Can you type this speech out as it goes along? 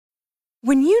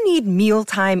When you need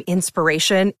mealtime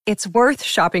inspiration, it's worth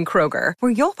shopping Kroger,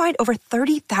 where you'll find over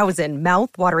 30,000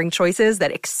 mouth-watering choices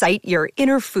that excite your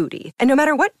inner foodie. And no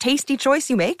matter what tasty choice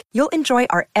you make, you'll enjoy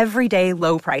our everyday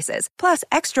low prices, plus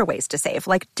extra ways to save,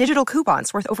 like digital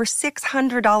coupons worth over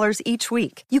 $600 each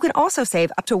week. You can also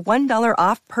save up to $1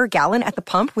 off per gallon at the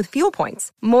pump with fuel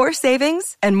points. More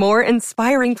savings and more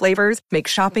inspiring flavors make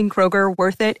shopping Kroger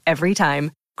worth it every time.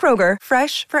 Kroger,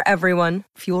 fresh for everyone.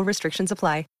 Fuel restrictions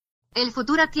apply. El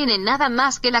futuro tiene nada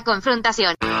más que la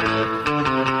confrontación.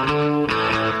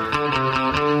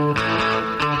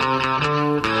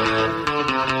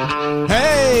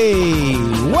 Hey,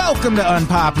 welcome to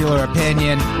Unpopular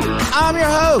Opinion. I'm your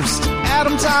host,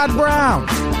 Adam Todd Brown.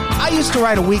 I used to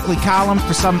write a weekly column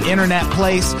for some internet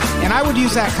place, and I would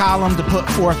use that column to put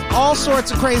forth all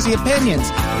sorts of crazy opinions.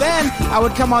 Then I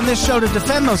would come on this show to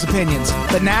defend those opinions.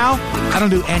 But now, I don't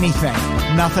do anything.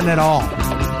 Nothing at all.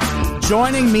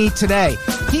 Joining me today,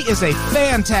 he is a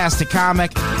fantastic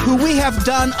comic who we have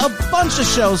done a bunch of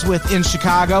shows with in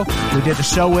Chicago. We did a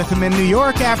show with him in New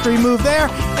York after he moved there,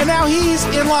 and now he's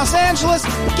in Los Angeles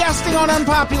guesting on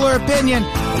Unpopular Opinion.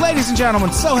 Ladies and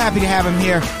gentlemen, so happy to have him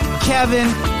here, Kevin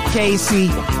Casey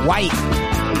White.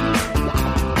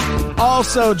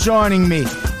 Also joining me,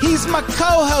 he's my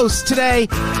co-host today.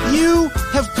 You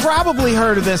have probably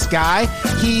heard of this guy.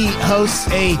 He hosts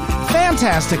a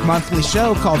fantastic monthly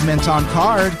show called Mint on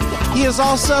Card. He is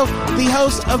also the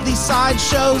host of the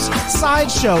Sideshow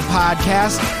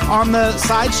podcast on the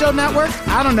Sideshow Network.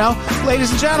 I don't know.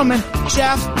 Ladies and gentlemen,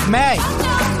 Jeff May.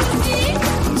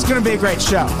 It's going to be a great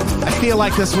show. I feel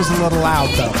like this was a little loud,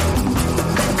 though.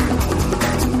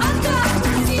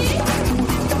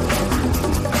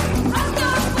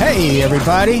 Hey,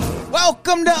 everybody.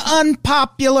 Welcome to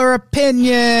Unpopular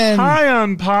Opinion. Hi,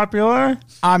 Unpopular.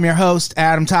 I'm your host,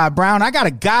 Adam Todd Brown. I got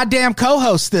a goddamn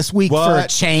co-host this week for a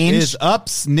change. What is up,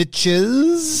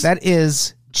 snitches? That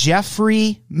is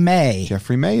Jeffrey May.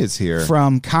 Jeffrey May is here.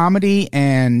 From comedy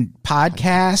and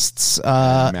podcasts.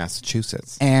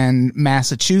 Massachusetts. And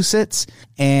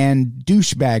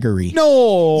douchebaggery.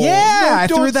 No. Yeah, I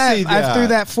don't threw say I threw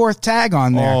that fourth tag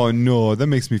on there. Oh, no. That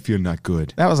makes me feel not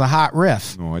good. That was a hot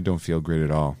riff. No, I don't feel great at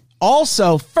all.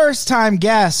 Also, first-time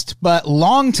guest, but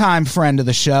long-time friend of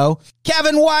the show,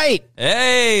 Kevin White.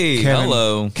 Hey, Kevin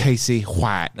hello. Casey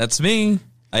White. That's me.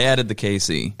 I added the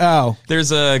Casey. Oh.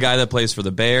 There's a guy that plays for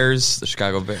the Bears, the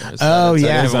Chicago Bears. Oh,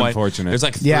 yeah. It's unfortunate. There's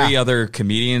like three other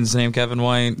comedians named Kevin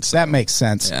White. So. That makes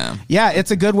sense. Yeah. Yeah, it's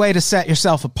a good way to set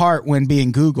yourself apart when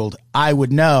being Googled. I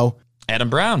would know. Adam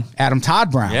Brown. Adam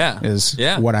Todd Brown is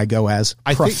what I go as.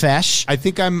 I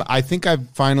think I've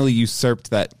finally usurped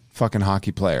that fucking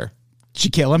hockey player. Did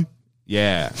you kill him?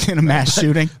 Yeah. In a mass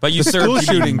shooting? But you school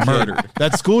shooting murdered.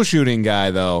 That school shooting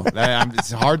guy, though.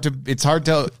 It's hard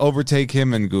to overtake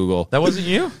him in Google. That wasn't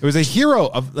you? It was a hero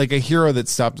that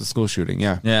stopped the school shooting.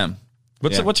 Yeah. Yeah.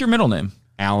 What's your middle name?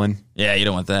 Allen. Yeah, you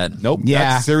don't want that. Nope. Yeah.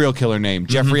 That's a serial killer name.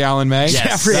 Jeffrey Allen May.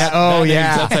 Yes. Jeffrey.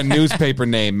 That's a newspaper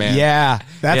name, man. Yeah.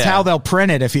 That's how they'll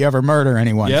print it if you ever murder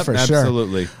anyone, for sure.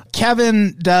 Absolutely.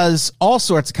 Kevin does all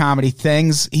sorts of comedy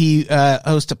things. He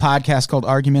hosts a podcast called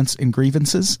Arguments and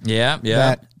Grievances. Yeah.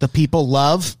 That the people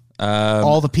love.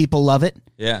 All the people love it.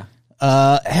 Yeah.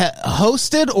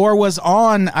 Hosted or was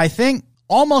on, I think,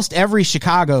 almost every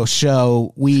Chicago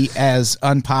show we as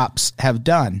Unpops have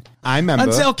done. I remember.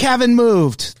 Until Kevin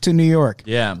moved to New York.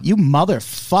 Yeah. You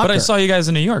motherfucker. But I saw you guys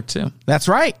in New York, too. That's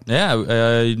right.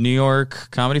 Yeah. New York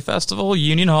Comedy Festival,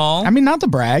 Union Hall. I mean, not to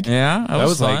brag. Yeah. That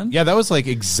was fun. that was like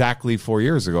exactly 4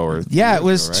 years ago. Or it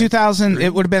was ago, right? 2000.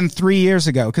 It would have been 3 years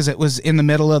ago because it was in the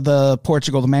middle of the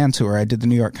Portugal the Man tour. I did the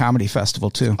New York Comedy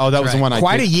Festival, too. Oh, that was the one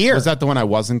Quite a year. Was that the one I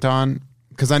wasn't on?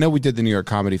 Because I know we did the New York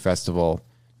Comedy Festival.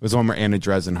 It was the one where Anna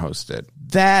Dresden hosted.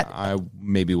 I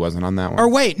maybe wasn't on that one. Or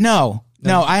wait, no,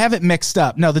 I have it mixed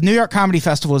up. No, the New York Comedy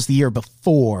Festival was the year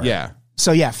before. Yeah.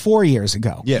 So 4 years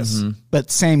ago. Yes. Mm-hmm.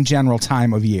 But same general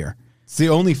time of year. It's the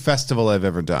only festival I've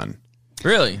ever done.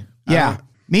 Really? Yeah.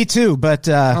 Me too, but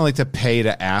I don't like to pay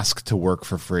to ask to work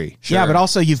for free. Sure. Yeah, but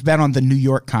also you've been on the New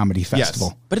York Comedy Festival.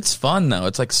 Yes. But it's fun, though.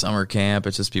 It's like summer camp.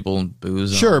 It's just people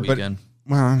boozing Sure, on the but weekend.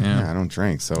 well, I don't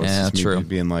drink, so it's just me true.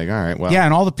 being like, all right, well. Yeah,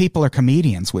 and all the people are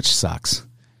comedians, which sucks.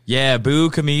 Yeah, boo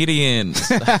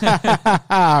comedians. All right.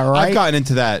 I've gotten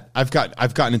into that. I've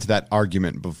gotten into that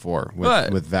argument before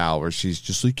with Val, where she's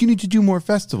just like, you need to do more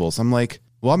festivals. I'm like,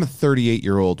 well, I'm a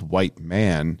 38-year-old white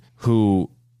man who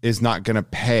is not going to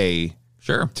pay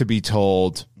to be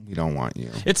told we don't want you.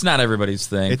 It's not everybody's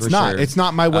thing. It's not. Sure. It's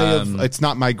not my way of. It's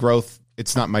not my growth.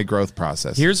 it's not my growth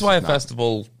process. Here's why a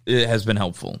festival has been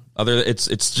helpful.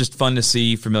 It's just fun to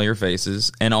see familiar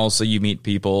faces, and also you meet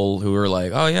people who are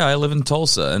like, oh yeah, I live in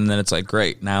Tulsa, and then it's like,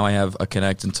 great, now I have a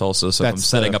connect in Tulsa, so if I'm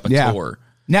setting up a tour.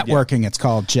 Networking, it's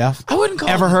called, Jeff. I wouldn't call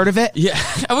Ever heard of it? Yeah,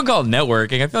 I wouldn't call it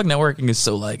networking. I feel like networking is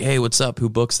so like, hey, what's up? Who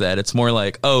books that? It's more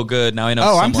like, oh, good, now I know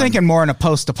someone. I'm thinking more in a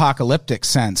post-apocalyptic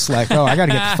sense. Like, oh, I got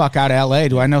to get the fuck out of L.A.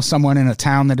 Do I know someone in a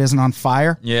town that isn't on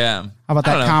fire? Yeah. How about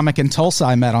that comic in Tulsa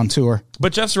I met on tour?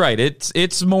 But Jeff's right.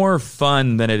 It's more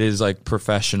fun than it is like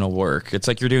professional work. It's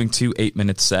like you're doing 2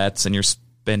 8-minute sets and you're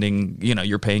spending,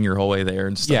 you're paying your whole way there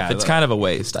and stuff. Yeah, it's kind of a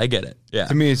waste. I get it. Yeah.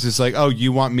 To me, it's just like, oh,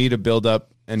 you want me to build up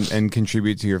and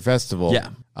contribute to your festival.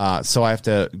 Yeah. So I have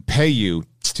to pay you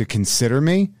to consider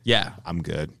me. Yeah. I'm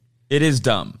good. It is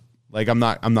dumb. Like, I'm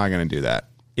not going to do that.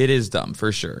 It is dumb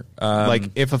for sure. Like,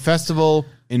 if a festival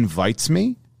invites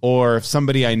me, or if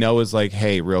somebody I know is like,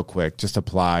 hey, real quick, just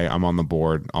apply. I'm on the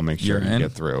board. I'll make sure you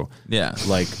get through. Yeah.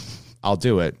 Like, I'll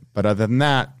do it. But other than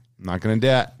that, I'm not going to do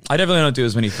that. I definitely don't do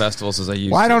as many festivals as I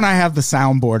used to. Why don't I have the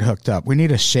soundboard hooked up? We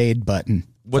need a shade button.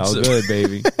 What's good,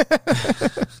 baby?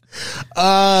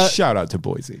 Shout out to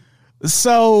Boise.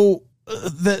 So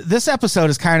this episode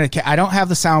is kind of, I don't have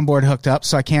the soundboard hooked up,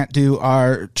 so I can't do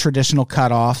our traditional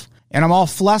cutoff. And I'm all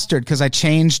flustered because I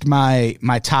changed my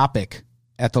topic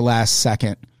at the last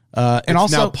second. And it's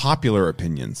also now popular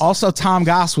opinions. Also, Tom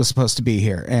Goss was supposed to be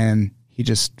here, and he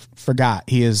just forgot.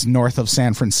 He is north of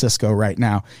San Francisco right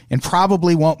now and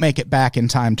probably won't make it back in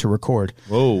time to record.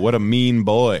 Whoa, what a mean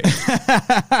boy.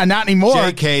 Not anymore.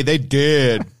 JK, they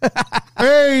did.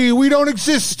 Hey, we don't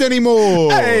exist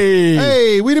anymore.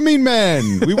 Hey, we the mean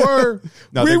men. We were.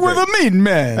 No, we were the mean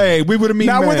men. Hey, we were the mean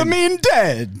men. Now we're the mean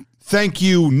dead. Thank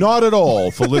you not at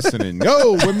all for listening.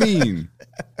 Oh, we're mean.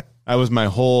 That was my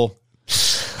whole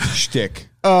shtick.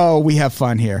 Oh, we have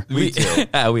fun here. We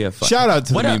have fun. Shout out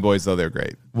to the Mean Boys, though. They're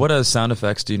great. What sound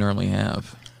effects do you normally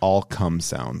have? All cum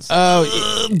sounds.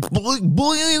 Oh,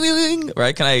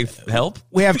 right? Can I help?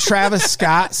 We have Travis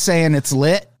Scott saying it's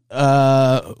lit. We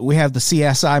have the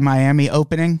CSI Miami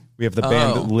opening. We have the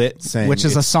band Lit saying, which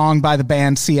is a song by the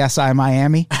band CSI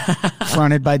Miami,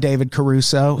 fronted by David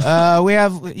Caruso. We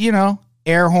have,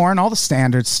 air horn, all the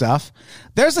standard stuff.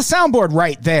 There's a soundboard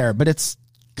right there, but it's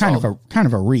kind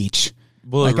of a reach.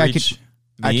 Will it reach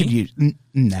I could use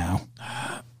no.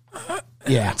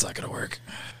 Yeah, it's not gonna work.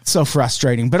 So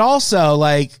frustrating. But also,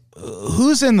 like,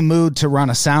 who's in the mood to run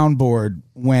a soundboard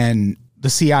when the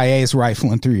CIA is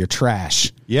rifling through your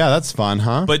trash? Yeah, that's fun,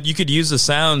 huh? But you could use the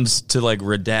sounds to like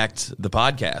redact the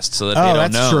podcast so that they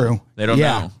don't know. That's true. They don't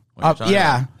know.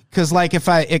 Yeah, because like if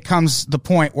it comes the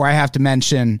point where I have to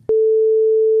mention,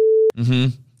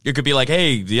 it could be like,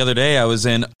 hey, the other day I was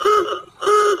in.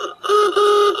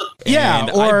 Yeah, and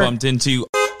or I bumped into.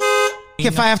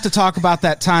 If I have to talk about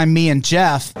that time me and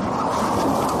Jeff.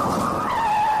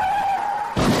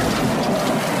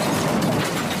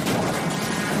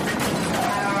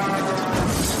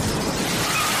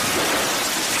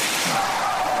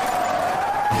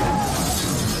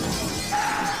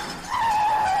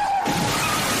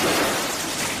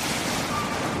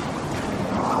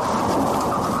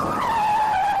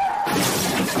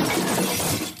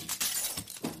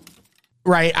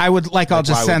 Right, I would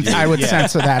I would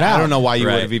censor that out. I don't know why you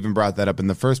would have even brought that up in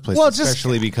the first place,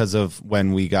 especially because of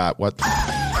when we got what.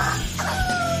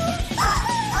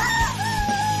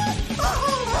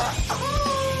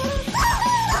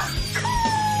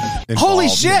 Holy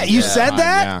shit! You said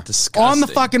that on the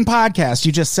fucking podcast.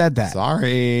 You just said that.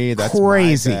 Sorry, that's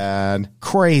crazy. My bad.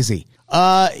 Crazy.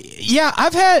 Yeah,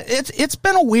 I've had it's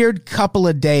been a weird couple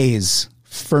of days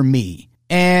for me,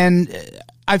 and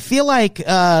I feel like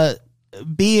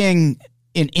being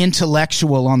an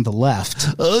intellectual on the left,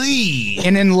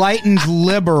 an enlightened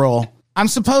liberal, I'm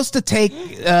supposed to take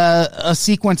a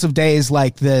sequence of days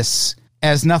like this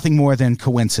as nothing more than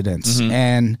coincidence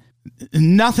and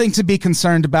nothing to be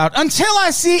concerned about until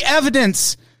I see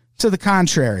evidence to the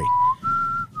contrary.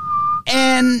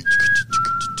 And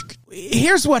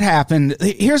here's what happened.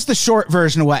 Here's the short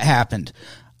version of what happened.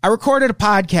 I recorded a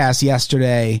podcast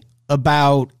yesterday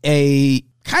about a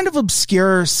kind of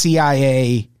obscure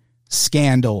CIA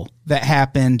scandal that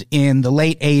happened in the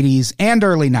late 80s and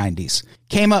early 90s.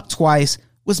 Came up twice,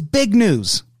 was big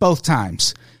news both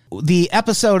times. The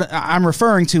episode I'm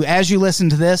referring to, as you listen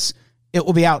to this, it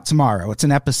will be out tomorrow. It's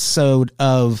an episode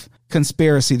of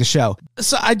Conspiracy, the show.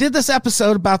 So I did this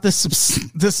episode about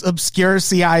this obscure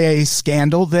CIA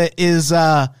scandal that is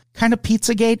kind of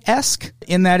Pizzagate-esque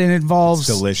in that it involves...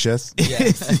 It's delicious.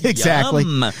 Exactly.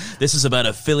 Yum. This is about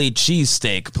a Philly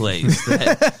cheesesteak place.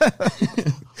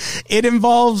 It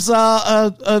involves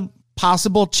a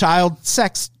possible child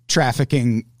sex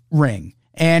trafficking ring.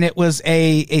 And it was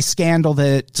a scandal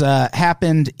that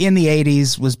happened in the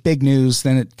 80s, was big news.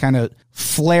 Then it kind of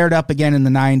flared up again in the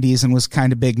 90s and was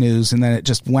kind of big news. And then it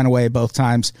just went away both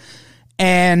times.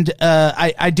 And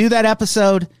I do that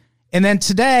episode. And then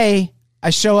today I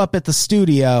show up at the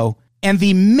studio. And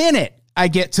the minute I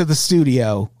get to the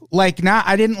studio, I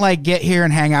didn't get here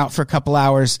and hang out for a couple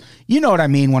hours. You know what I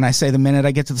mean when I say the minute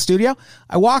I get to the studio.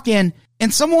 I walk in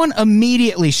and someone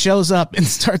immediately shows up and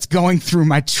starts going through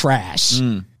my trash.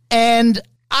 And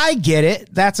I get it.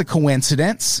 That's a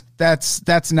coincidence.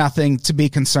 That's nothing to be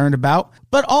concerned about.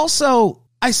 But also,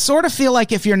 I sort of feel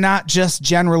like if you're not just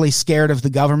generally scared of the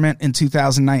government in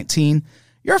 2019,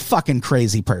 you're a fucking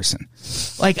crazy person.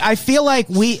 I feel like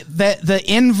the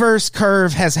inverse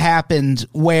curve has happened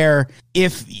where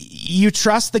if you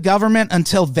trust the government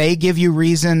until they give you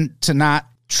reason to not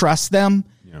trust them,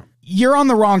 you're on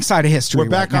the wrong side of history. We're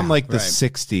back on now. the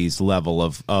 60s level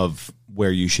of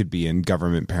where you should be in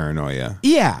government paranoia.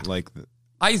 Yeah.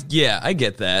 I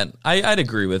get that. I'd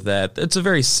agree with that. It's a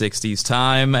very 60s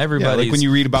time. Everybody's when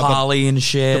you read about Polly and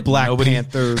shit. The Black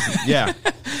Panther. Yeah.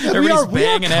 Everybody's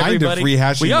banging everybody. We are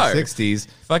kind of rehashing the 60s.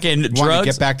 Fucking drugs. Want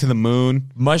to get back to the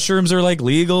moon. Mushrooms are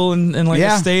legal in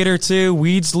a state or two.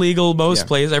 Weed's legal most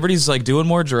places. Everybody's doing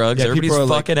more drugs. Yeah, everybody's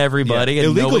fucking everybody. And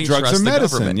illegal nobody drugs trusts are the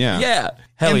medicine. government. Yeah.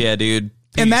 Hell yeah, dude.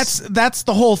 Peace. And that's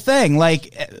the whole thing.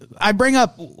 I bring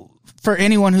up for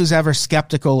anyone who's ever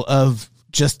skeptical of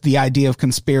just the idea of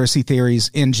conspiracy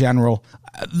theories in general,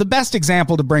 the best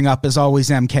example to bring up is always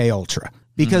MK Ultra.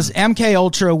 Because MK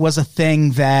Ultra was a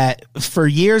thing that for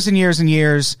years and years and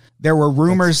years, there were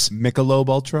rumors. Michelob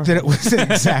Ultra? That it was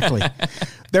exactly.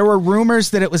 There were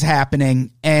rumors that it was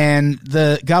happening, and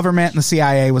the government and the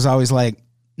CIA was always like,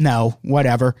 no,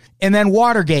 whatever. And then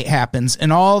Watergate happens,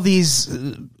 and all these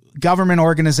government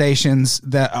organizations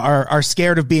that are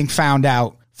scared of being found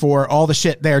out for all the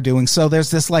shit they're doing. So there's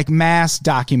this mass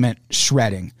document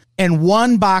shredding. And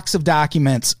one box of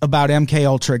documents about MK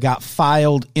Ultra got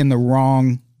filed in the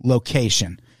wrong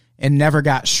location and never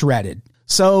got shredded.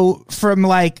 So from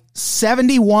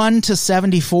 71 to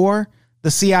 74,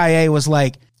 the CIA was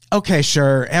like, okay,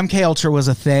 sure, MK Ultra was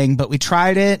a thing, but we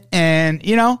tried it and,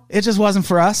 it just wasn't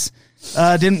for us.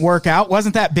 Didn't work out.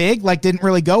 Wasn't that big, didn't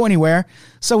really go anywhere.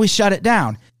 So we shut it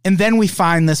down. And then we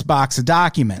find this box of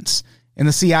documents and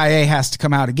the CIA has to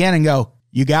come out again and go,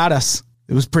 you got us.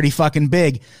 It was pretty fucking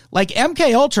big.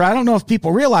 MK Ultra, I don't know if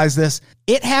people realize this.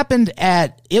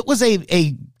 It was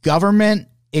a government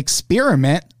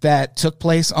experiment that took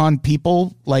place on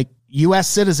people U.S.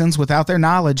 citizens without their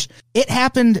knowledge. It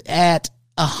happened at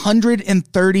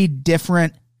 130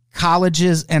 different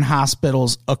colleges and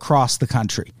hospitals across the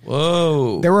country.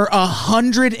 Whoa. There were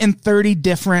 130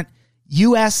 different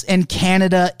U.S. and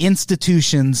Canada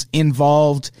institutions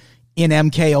involved in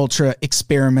MK Ultra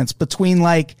experiments between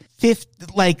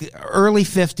early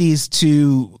 50s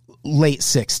to late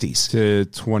 60s to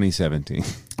 2017.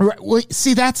 Right. Well,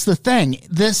 see, that's the thing.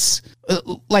 This,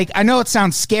 I know it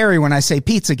sounds scary when I say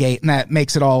Pizzagate, and that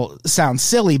makes it all sound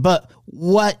silly, but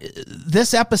what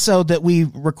this episode that we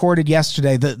recorded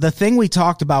yesterday, the thing we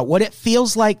talked about, what it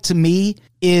feels like to me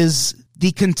is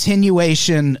the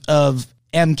continuation of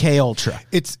MK Ultra.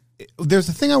 There's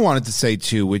a thing I wanted to say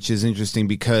too, which is interesting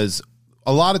because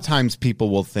a lot of times people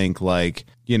will think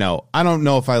I don't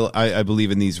know if I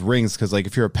believe in these rings because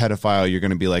if you're a pedophile, you're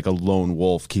going to be like a lone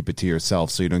wolf, keep it to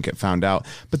yourself so you don't get found out.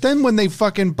 But then when they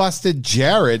fucking busted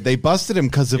Jared, they busted him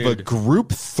because of a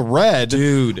group thread,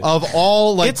 of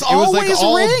all it's always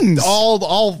rings,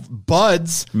 all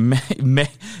buds.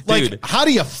 Dude, how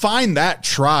do you find that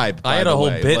tribe? I had a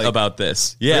whole bit about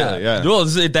this. Yeah, really, yeah. Well,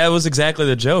 that was exactly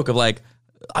the joke of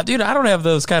dude, I don't have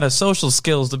those kind of social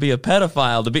skills to be a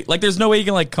pedophile. To be there's no way you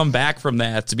can come back from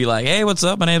that to be hey, what's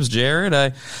up? My name's Jared.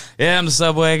 I'm the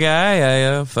Subway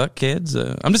guy. I fuck kids.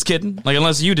 I'm just kidding.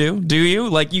 Unless you do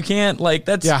you? You can't.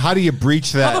 That's How do you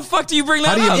breach that? How the fuck do you bring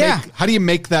that up? How do you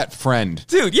make that friend,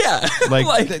 dude? Yeah,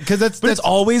 because that's it's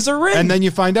always a ring. And then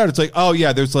you find out it's oh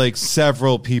yeah, there's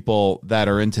several people that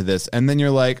are into this, and then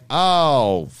you're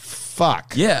oh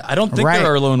fuck. Yeah, I don't think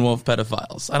there are lone wolf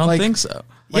pedophiles. I don't think so.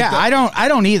 I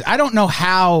don't either. I don't know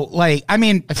how, I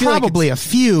mean, probably a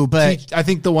few, but I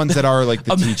think the ones that are the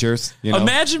teachers,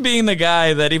 Imagine being the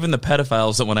guy that even the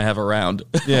pedophiles don't want to have around.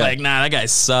 Yeah. Nah, that guy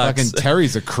sucks. Fucking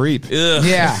Terry's a creep. Ugh.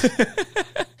 Yeah.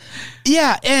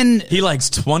 Yeah, and he likes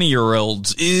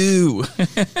 20-year-olds. Ew.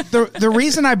 The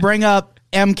reason I bring up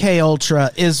MK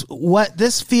Ultra is what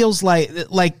this feels like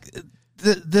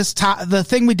the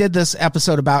thing we did this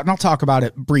episode about, and I'll talk about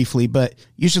it briefly, but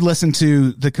you should listen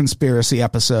to the conspiracy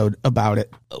episode about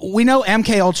it. We know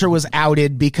MK Ultra was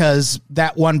outed because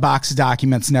that one box of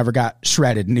documents never got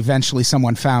shredded, and eventually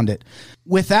someone found it.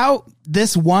 Without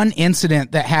this one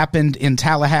incident that happened in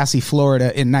Tallahassee, Florida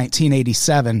in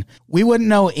 1987, we wouldn't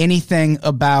know anything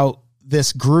about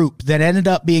this group that ended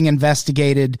up being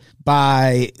investigated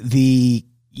by the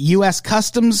U.S.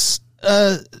 Customs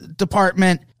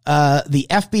Department, the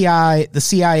FBI, the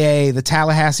CIA, the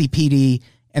Tallahassee PD,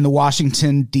 and the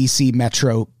Washington, D.C.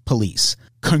 Metro Police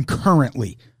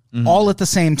concurrently, all at the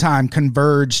same time,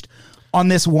 converged on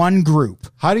this one group.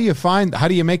 How do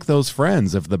you make those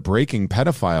friends of the breaking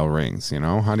pedophile rings? You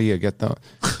know, how do you get the?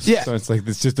 Yeah. So it's like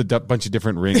it's just a bunch of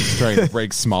different rings trying to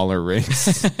break smaller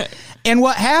rings. And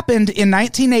what happened in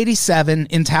 1987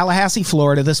 in Tallahassee,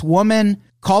 Florida, this woman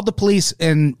called the police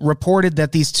and reported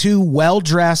that these two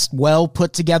well-dressed,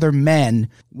 well-put-together men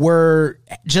were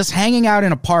just hanging out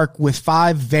in a park with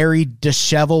 5 very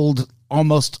disheveled,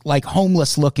 almost like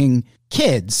homeless-looking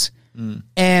kids.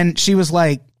 And she was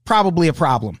like, probably a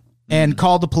problem, and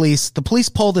called the police. The police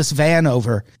pull this van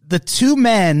over. The 2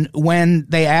 men, when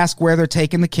they ask where they're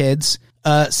taking the kids,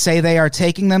 say they are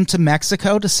taking them to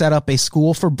Mexico to set up a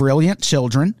school for brilliant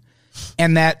children,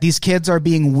 and that these kids are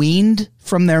being weaned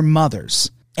from their mothers.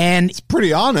 And it's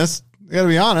pretty honest. You gotta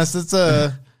be honest. It's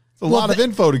a lot of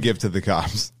info to give to the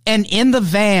cops. And in the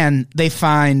van, they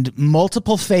find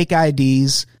multiple fake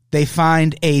IDs. They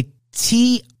find a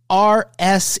TRS-80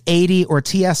 or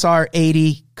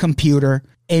TSR-80 computer,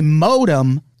 a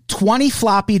modem, 20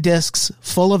 floppy disks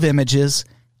full of images,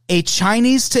 a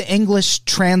Chinese to English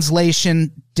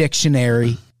translation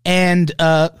dictionary, and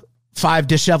 5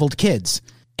 disheveled kids.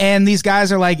 And these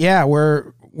guys are like, yeah,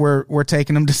 we're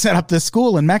taking them to set up this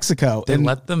school in Mexico. They and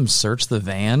let them search the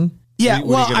van? Yeah,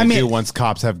 what are you gonna do once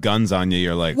cops have guns on you?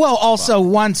 You're like, well, also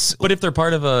once. But if they're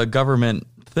part of a government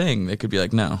thing, they could be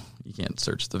like, no, you can't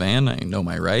search the van. I know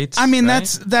my rights. I mean,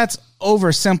 right? that's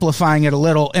oversimplifying it a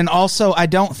little. And also, I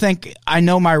don't think I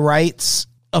know my rights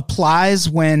applies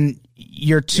when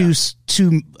you're two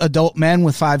adult men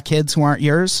with 5 kids who aren't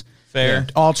yours. Fair.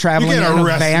 All traveling in a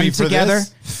van together.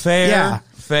 This? Fair. Yeah.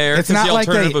 Fair. It's not the like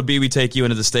alternative would be we take you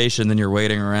into the station, then you're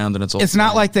waiting around, and it's all. It's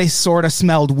not like they sort of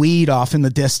smelled weed off in the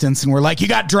distance, and we're like, "You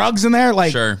got drugs in there?"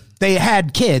 Like, sure. They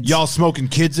had kids. Y'all smoking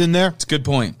kids in there? It's a good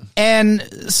point.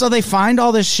 And so they find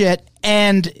all this shit,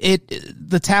 and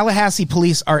the Tallahassee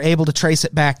police are able to trace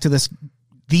it back to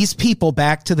these people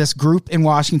back to this group in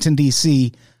Washington,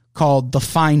 D.C. called the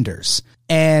Finders.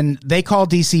 And they call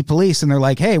D.C. police, and they're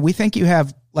like, "Hey, we think you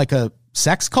have like a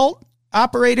sex cult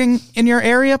operating in your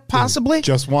area, possibly."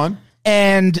 Just one?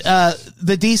 And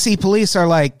the DC police are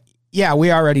like, yeah,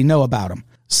 we already know about them.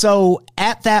 So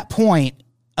at that point,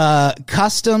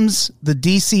 Customs, the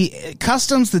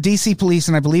DC police,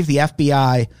 and I believe the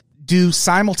FBI do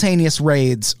simultaneous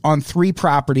raids on 3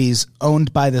 properties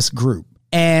owned by this group.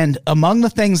 And among the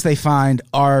things they find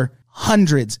are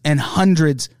hundreds and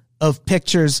hundreds of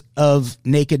pictures of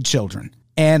naked children.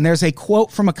 And there's a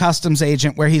quote from a customs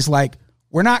agent where he's like,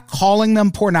 "We're not calling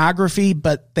them pornography,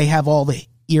 but they have all the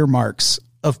earmarks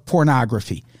of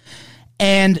pornography."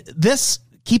 And this,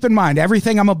 keep in mind,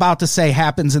 everything I'm about to say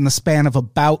happens in the span of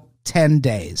about 10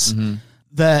 days. Mm-hmm.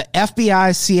 The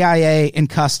FBI, CIA, and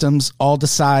Customs all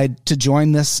decide to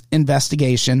join this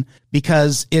investigation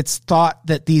because it's thought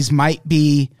that these might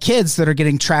be kids that are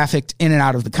getting trafficked in and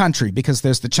out of the country, because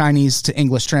there's the Chinese to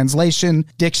English translation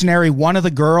dictionary. One of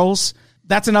the girls,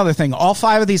 that's another thing. All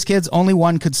 5 of these kids, only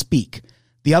one could speak.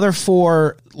 The other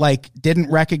 4,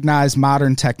 didn't recognize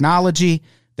modern technology.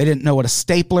 They didn't know what a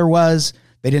stapler was.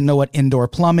 They didn't know what indoor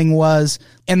plumbing was.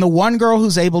 And the one girl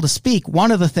who's able to speak,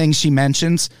 one of the things she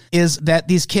mentions is that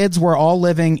these kids were all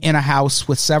living in a house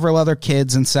with several other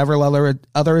kids and several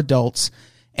other adults.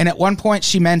 And at one point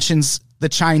she mentions the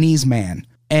Chinese man.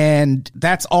 And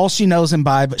that's all she knows him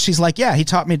by. But she's like, yeah, he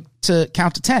taught me to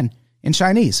count to 10 in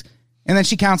Chinese. And then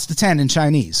she counts to 10 in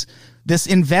Chinese. This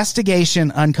investigation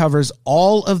uncovers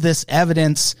all of this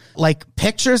evidence, like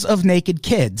pictures of naked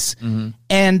kids. Mm-hmm.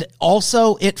 And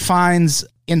also it finds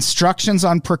instructions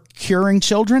on procuring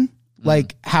children,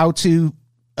 like how to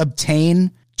obtain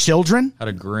children. How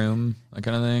to groom, that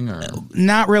kind of thing? Or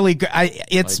not really.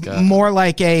 It's more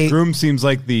like a... Groom seems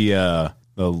like the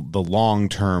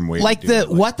long-term way like to do it.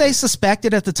 What they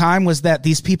suspected at the time was that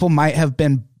these people might have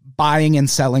been buying and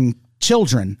selling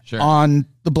children on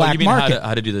the black market.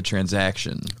 How to do the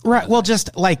transaction. Right. Well,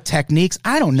 just like techniques.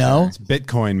 I don't know. It's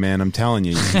Bitcoin, man. I'm telling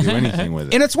you, you can do anything with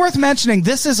it. And it's worth mentioning,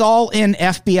 this is all in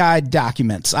FBI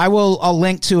documents. I'll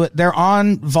link to it. They're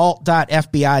on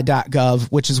vault.fbi.gov,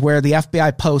 which is where the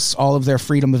FBI posts all of their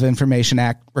Freedom of Information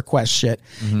Act request shit.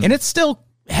 Mm-hmm. And it's still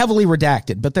heavily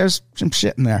redacted, but there's some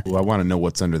shit in there. Well, I want to know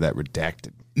what's under that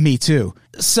redacted. Me too.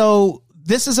 So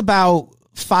this is about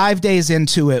 5 days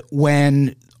into it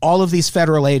when all of these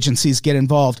federal agencies get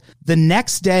involved. The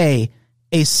next day,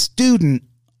 a student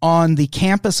on the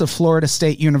campus of Florida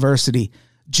State University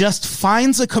just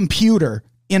finds a computer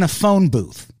in a phone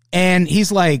booth. And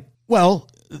he's like, well,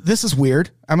 this is weird.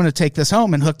 I'm going to take this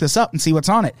home and hook this up and see what's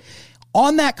on it.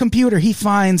 On that computer, he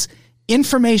finds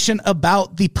information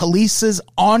about the police's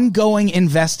ongoing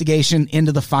investigation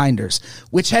into the finders,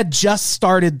 which had just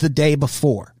started the day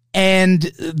before. And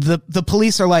the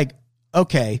police are like,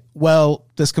 okay, well,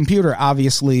 this computer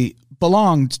obviously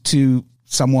belonged to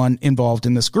someone involved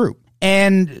in this group.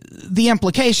 And the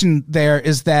implication there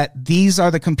is that these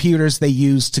are the computers they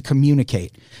use to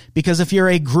communicate. Because if you're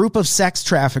a group of sex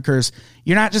traffickers,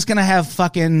 you're not just going to have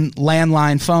fucking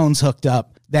landline phones hooked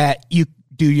up that you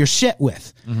do your shit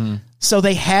with. Mm-hmm. So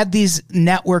they had these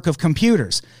network of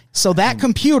computers. So that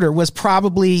computer was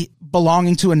probably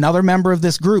belonging to another member of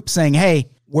this group saying, hey,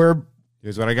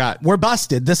 here's what I got. We're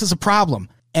busted. This is a problem.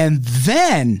 And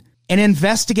then an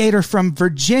investigator from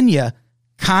Virginia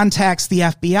contacts the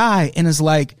FBI and is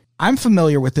like, I'm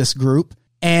familiar with this group.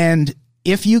 And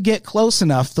if you get close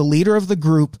enough, the leader of the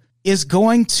group is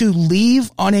going to leave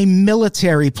on a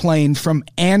military plane from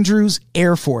Andrews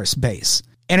Air Force Base.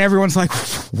 And everyone's like,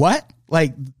 what?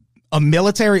 Like a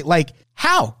military? Like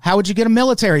how? How would you get a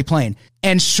military plane?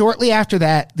 And shortly after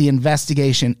that, the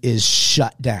investigation is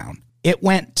shut down. It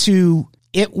went to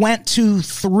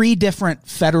 3 different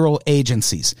federal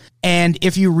agencies. And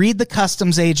if you read the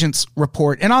customs agent's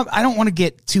report, and I don't want to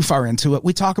get too far into it.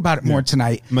 We talk about it more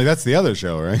tonight. I'm like, that's the other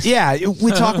show, right? Yeah,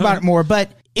 we talk about it more.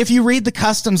 But if you read the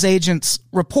customs agent's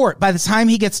report, by the time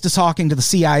he gets to talking to the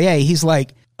CIA, he's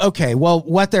like, okay, well,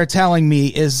 what they're telling me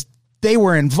is they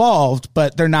were involved,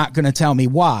 but they're not going to tell me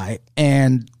why.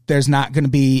 And there's not going to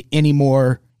be any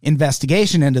more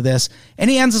investigation into this. And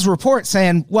he ends his report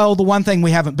saying, well, the one thing we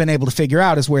haven't been able to figure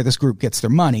out is where this group gets their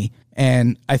money.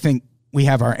 And I think we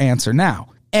have our answer now.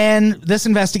 And this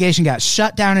investigation got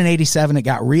shut down in 87. It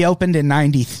got reopened in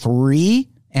 93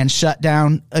 and shut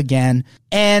down again.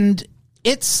 And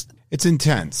it's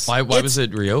intense. Why was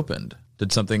it reopened?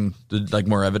 Did like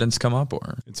more evidence come up,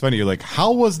 or? It's funny. You're like,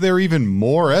 how was there even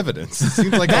more evidence? It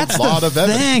seems like that's a lot of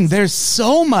evidence. There's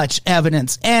so much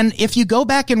evidence. And if you go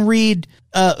back and read,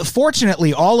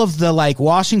 fortunately, all of the like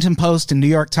Washington Post and New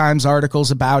York Times articles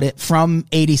about it from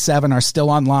 87 are still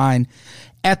online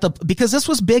because this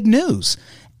was big news.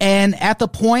 And at the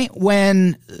point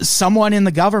when someone in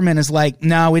the government is like,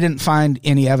 no, we didn't find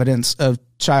any evidence of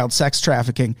child sex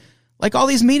trafficking, like all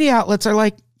these media outlets are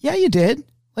like, yeah, you did.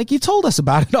 Like, you told us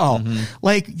about it all. Mm-hmm.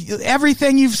 Like,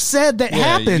 everything you've said that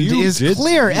happened is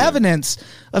clear evidence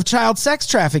of child sex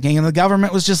trafficking. And the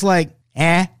government was just like,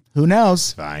 who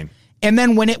knows? Fine. And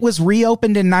then when it was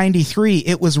reopened in 93,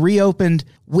 it was reopened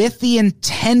with the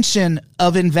intention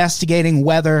of investigating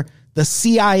whether the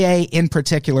CIA in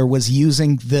particular was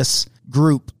using this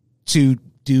group to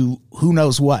do who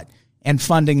knows what and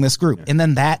funding this group. Yeah. And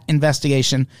then that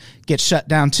investigation gets shut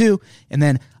down too. And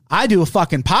then I do a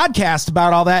fucking podcast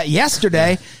about all that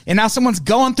yesterday, and now someone's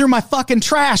going through my fucking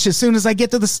trash as soon as I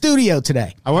get to the studio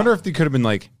today. I wonder if they could have been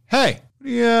like, hey, what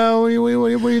are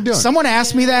you doing? Someone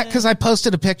asked me that because I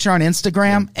posted a picture on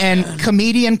Instagram, and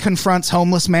comedian confronts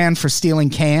homeless man for stealing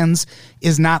cans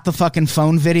is not the fucking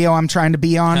phone video I'm trying to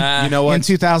be on. You know what? In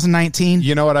 2019.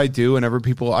 You know what I do whenever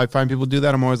I find people do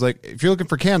that? I'm always like, if you're looking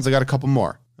for cans, I got a couple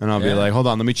more. And I'll be like, hold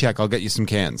on, let me check. I'll get you some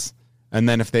cans. And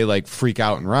then if they like freak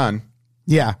out and run.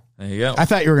 Yeah. There you go. I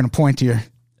thought you were going to point to your...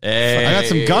 Hey. I got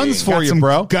some guns for you,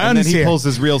 bro. Guns and then he here. pulls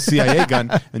his real CIA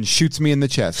gun and shoots me in the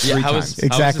chest 3 times. How was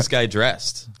this guy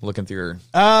dressed? Looking through your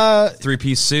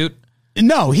 3-piece suit?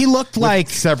 No, he looked like...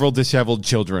 several disheveled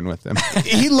children with him.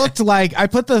 He looked like... I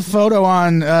put the photo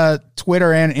on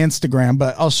Twitter and Instagram,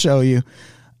 but I'll show you.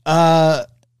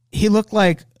 He looked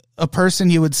like a person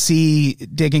you would see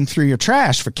digging through your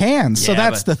trash for cans. So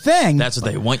that's the thing. That's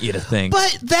what they want you to think.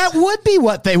 But that would be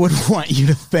what they would want you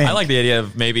to think. I like the idea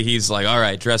of maybe he's like, all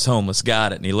right, dress homeless,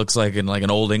 got it. And he looks like in like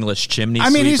an old English chimney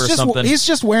sweep or something. He's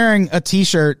just wearing a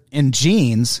t-shirt and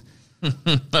jeans. It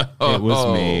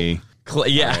was me.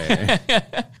 Yeah.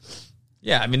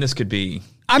 Yeah, I mean, this could be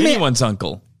anyone's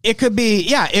uncle. It could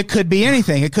be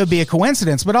anything. It could be a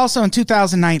coincidence. But also in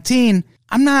 2019,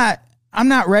 I'm not I'm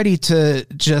not ready to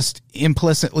just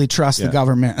implicitly trust the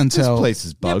government until this place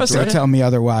is bugged. They tell me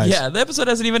otherwise. Yeah, the episode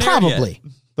hasn't even aired Probably.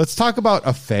 yet. Let's talk about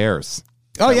affairs.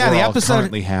 Oh yeah, the episode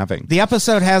currently having. The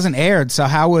episode hasn't aired, so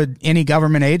how would any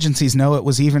government agencies know it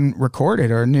was even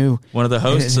recorded or knew? One of the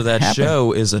hosts of that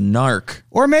show is a narc.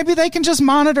 Or maybe they can just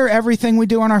monitor everything we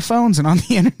do on our phones and on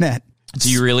the internet. Do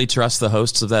you really trust the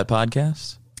hosts of that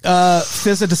podcast?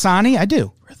 Fizza Dasani, I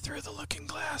do. We're through the looking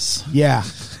glass. Yeah.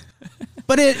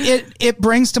 But it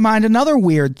brings to mind another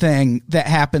weird thing that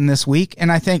happened this week,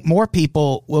 and I think more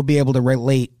people will be able to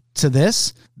relate to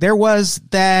this. There was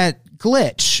that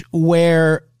glitch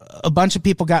where a bunch of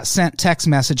people got sent text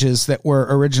messages that were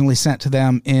originally sent to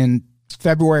them in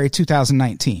February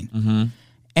 2019. Mm-hmm.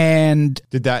 And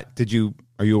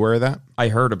are you aware of that? I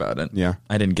heard about it. Yeah.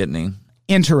 I didn't get any.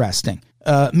 Interesting.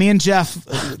 Me and Jeff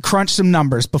crunched some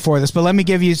numbers before this, but let me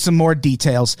give you some more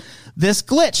details. This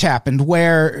glitch happened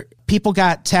where people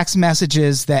got text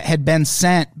messages that had been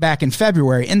sent back in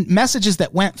February and messages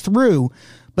that went through,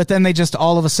 but then they just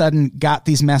all of a sudden got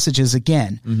these messages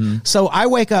again. Mm-hmm. So I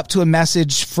wake up to a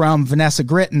message from Vanessa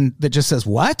Gritton that just says,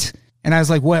 what? And I was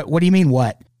like, what do you mean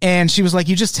what? And she was like,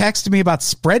 you just texted me about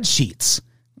spreadsheets.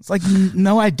 It's like,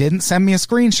 no, I didn't. Send me a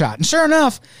screenshot. And sure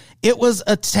enough, it was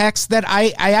a text that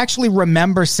I actually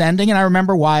remember sending, and I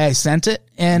remember why I sent it.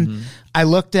 And I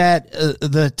looked at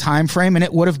the time frame, and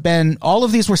it would have been, all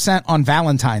of these were sent on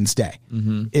Valentine's Day,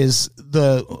 is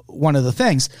one of the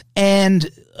things. And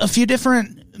a few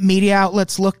different media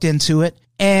outlets looked into it,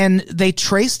 and they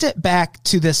traced it back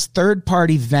to this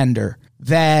third-party vendor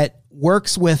that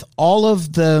works with all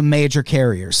of the major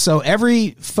carriers. So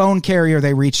every phone carrier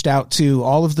they reached out to,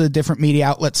 all of the different media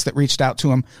outlets that reached out to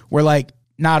them were like,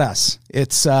 not us.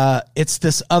 It's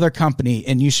this other company,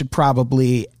 and you should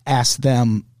probably ask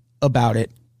them about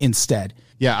it instead.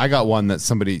 Yeah, I got one that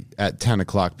somebody at 10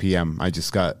 o'clock p.m. I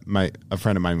just got a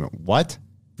friend of mine went, what?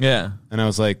 Yeah. And I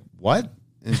was like, what?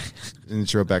 And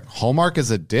she wrote back, Hallmark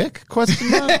is a dick? Question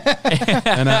mark?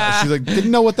 And she's like, didn't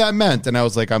know what that meant. And I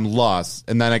was like, I'm lost.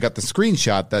 And then I got the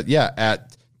screenshot that,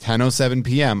 at 10:07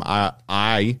 p.m.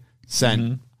 I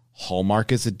sent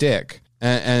Hallmark is a dick.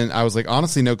 And I was like,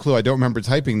 honestly, no clue. I don't remember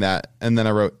typing that. And then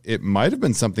I wrote, it might have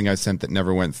been something I sent that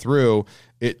never went through.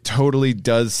 It totally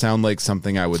does sound like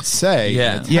something I would say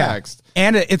in a text.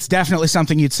 And it's definitely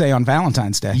something you'd say on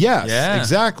Valentine's Day. Yes,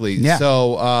 exactly. Yeah.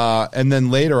 So, and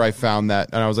then later I found that,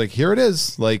 and I was like, here it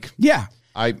is. Like,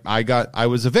 I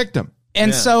was a victim.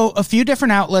 And so a few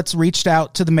different outlets reached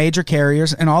out to the major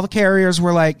carriers, and all the carriers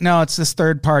were like, no, it's this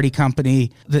third-party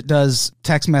company that does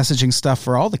text messaging stuff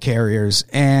for all the carriers,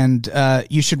 and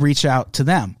you should reach out to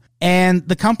them. And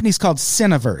the company's called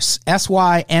Syniverse,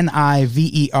 Syniverse.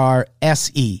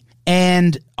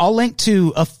 And I'll link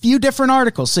to a few different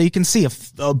articles so you can see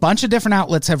a bunch of different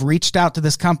outlets have reached out to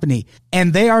this company,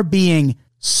 and they are being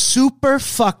super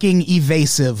fucking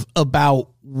evasive about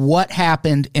what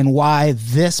happened and why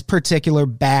this particular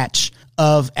batch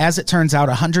of, as it turns out,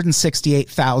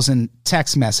 168,000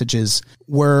 text messages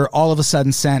were all of a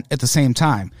sudden sent at the same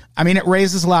time. I mean, it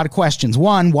raises a lot of questions.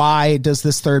 One, why does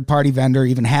this third-party vendor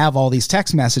even have all these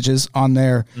text messages on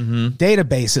their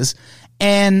databases?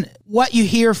 And what you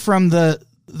hear from the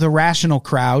rational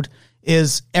crowd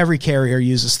is every carrier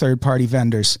uses third-party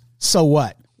vendors. So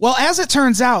what? Well, as it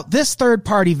turns out, this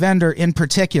third-party vendor in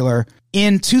particular,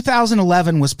 in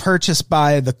 2011 was purchased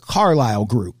by the Carlyle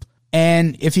Group.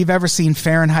 And if you've ever seen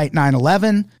Fahrenheit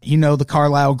 9/11, you know the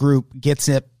Carlyle Group gets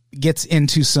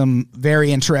into some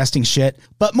very interesting shit.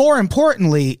 But more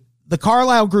importantly, the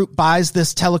Carlyle Group buys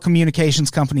this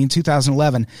telecommunications company in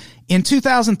 2011. In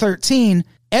 2013,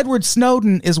 Edward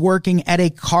Snowden is working at a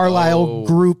Carlyle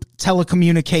Group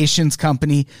telecommunications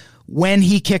company when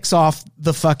he kicks off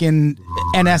the fucking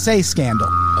NSA scandal.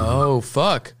 Oh,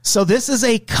 fuck. So this is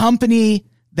a company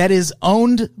that is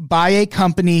owned by a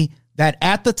company that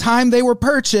at the time they were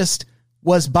purchased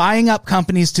was buying up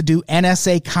companies to do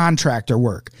NSA contractor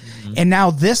work. And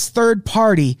now this third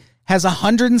party has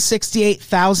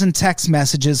 168,000 text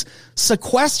messages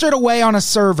sequestered away on a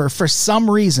server for some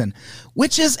reason,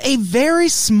 which is a very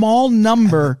small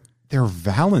number. They're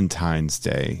Valentine's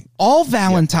Day. All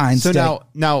Valentine's Day. So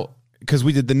now, because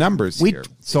we did the numbers here.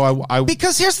 So I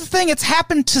because here's the thing, it's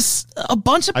happened to a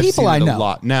bunch of people I know. A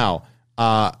lot. Now,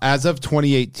 as of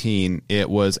 2018, it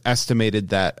was estimated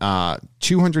that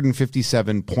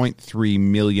 257.3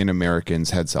 million Americans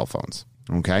had cell phones.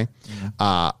 Okay.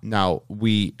 Now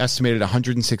we estimated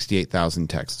 168,000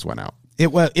 texts went out.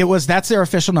 It was that's their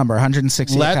official number,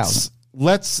 168,000.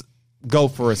 Let's go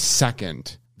for a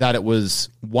second that it was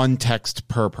one text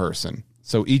per person.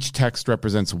 So each text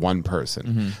represents one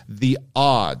person. The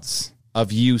odds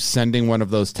of you sending one of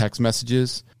those text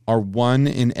messages are 1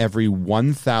 in every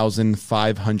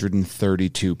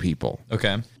 1,532 people.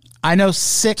 Okay. I know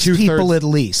 6 people at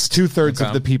least. 2/3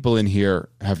 of the people in here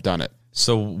have done it.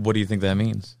 So what do you think that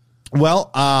means? Well,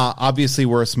 obviously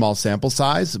we're a small sample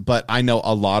size, but I know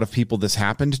a lot of people this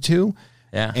happened to.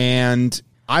 Yeah. And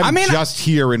I'm just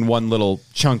here in one little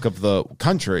chunk of the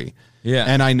country. Yeah.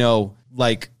 And I know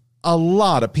like a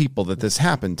lot of people that this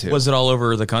happened to. Was it all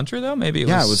over the country though? Maybe it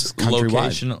was countrywide.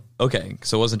 location. Okay.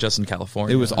 So it wasn't just in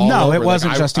California. It was all No, over. it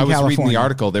wasn't just in I was reading California. the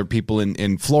article. There were people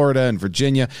in Florida and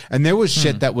Virginia, and there was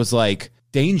shit that was like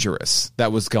dangerous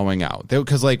that was going out.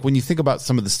 Because like when you think about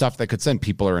some of the stuff that could send,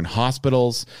 people are in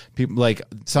hospitals. People like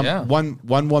one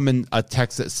woman a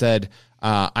text that said,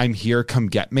 "I'm here, come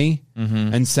get me,"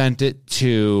 and sent it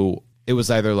to. It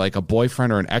was either like a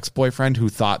boyfriend or an ex-boyfriend who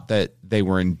thought that they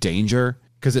were in danger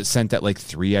because it sent at like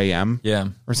 3 a.m. Yeah.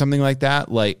 or something like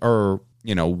that, like, or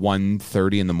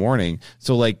 1:30 in the morning.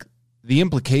 So like the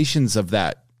implications of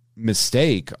that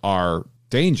mistake are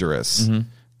dangerous,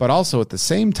 but also at the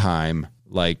same time,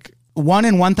 like 1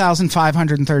 in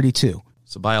 1,532.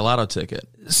 So buy a lotto ticket.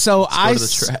 So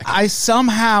I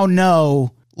somehow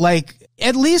know like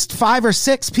at least 5 or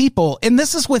 6 people, and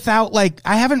this is without like,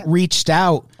 I haven't reached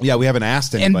out. Yeah, we haven't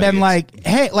asked And anybody. been like,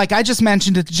 hey, like I just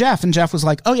mentioned it to Jeff, and Jeff was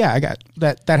like, oh yeah, I got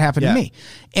that happened to me.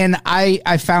 And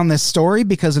I found this story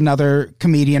because another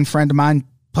comedian friend of mine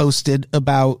posted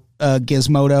about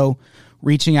Gizmodo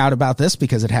reaching out about this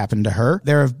because it happened to her.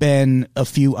 There have been a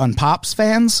few Unpops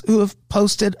fans who have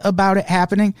posted about it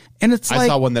happening. And it's I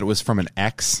saw one that was from an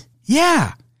ex,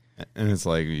 yeah. and it's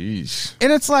like, eesh,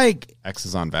 And it's like,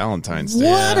 exes on Valentine's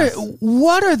Day.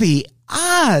 what are the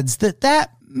odds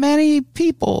that many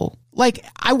people, like,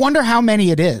 I wonder how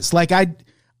many it is. Like I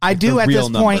do at this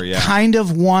point kind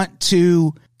of want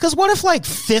to, because what if like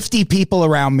 50 people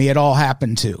around me it all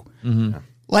happened to? Mm-hmm.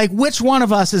 Like, which one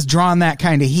of us has drawn that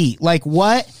kind of heat? Like,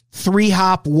 what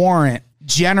 3-hop warrant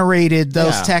generated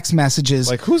those text messages?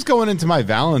 Like, who's going into my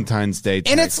Valentine's Day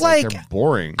text? And it's like they're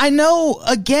boring. I know,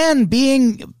 again,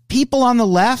 being people on the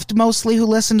left mostly who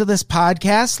listen to this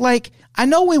podcast, like, I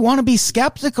know we want to be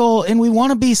skeptical and we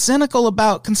want to be cynical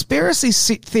about conspiracy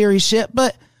theory shit,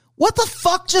 but what the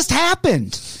fuck just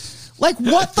happened? Like,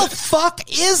 what the fuck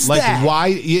is like, that? why?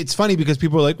 It's funny because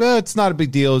people are like, well, it's not a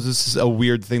big deal. This is a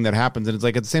weird thing that happens. And it's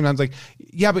like, at the same time, it's like,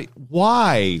 yeah, but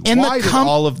why? And why did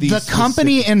all of these... The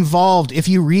company involved, if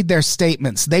you read their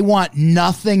statements, they want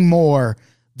nothing more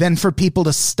than for people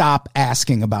to stop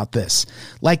asking about this.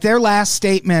 Like, their last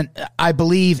statement, I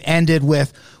believe, ended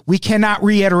with, we cannot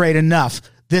reiterate enough,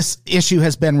 this issue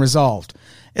has been resolved.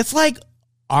 It's like,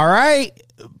 all right,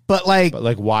 but like,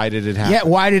 why did it happen? Yeah,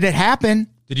 why did it happen?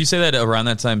 Did you say that around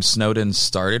that time Snowden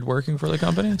started working for the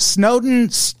company? Snowden,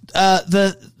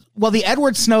 the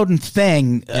Edward Snowden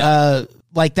thing,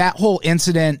 like that whole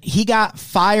incident, he got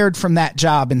fired from that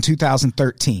job in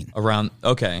 2013.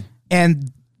 Okay. And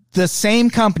the same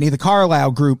company, the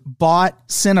Carlyle Group, bought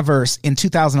Cineverse in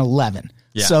 2011.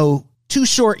 Yeah. So 2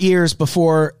 short years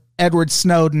before Edward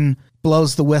Snowden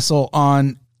blows the whistle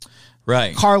on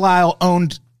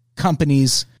Carlyle-owned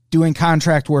companies doing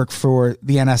contract work for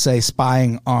the NSA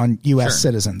spying on U.S.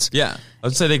 citizens. Yeah. I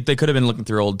would say they could have been looking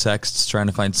through old texts trying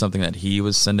to find something that he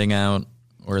was sending out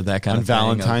or that kind of thing.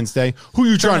 Valentine's Day. Who are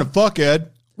you trying to fuck,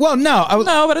 Ed? Well, no.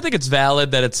 No, but I think it's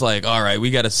valid that it's like, all right, we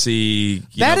got to see.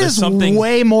 That is something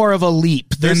way more of a leap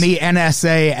than the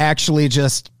NSA actually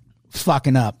just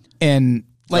fucking up. And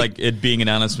like it being an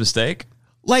honest mistake?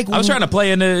 Like, I was trying to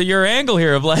play into your angle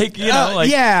here of like,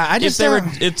 I just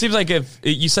it seems like if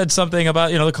you said something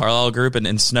about, the Carlyle Group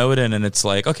and Snowden, and it's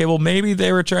like, okay, well, maybe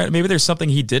there's something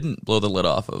he didn't blow the lid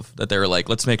off of that they were like,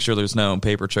 let's make sure there's no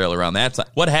paper trail around that.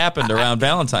 What happened around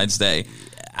Valentine's Day?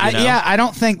 I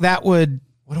don't think that would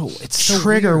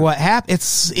trigger what happened.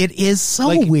 It is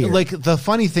so weird. Like, the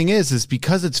funny thing is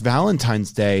because it's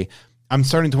Valentine's Day, I'm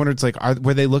starting to wonder, it's like,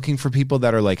 were they looking for people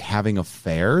that are like having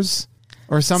affairs?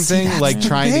 Or something, like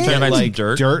trying to get like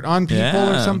dirt on people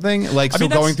or something. Like,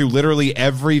 going through literally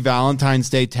every Valentine's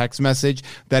Day text message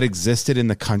that existed in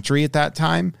the country at that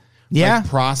time. Yeah. Like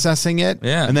processing it.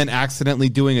 Yeah. And then accidentally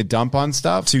doing a dump on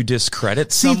stuff. To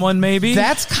discredit someone, maybe?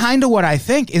 That's kind of what I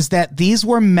think, is that these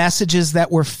were messages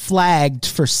that were flagged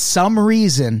for some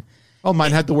reason. Oh,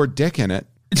 mine had the word dick in it.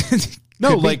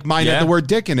 No, like mine had the word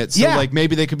dick in it. So like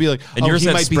maybe they could be like, and yours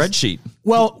had spreadsheet.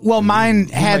 Well, mine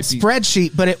had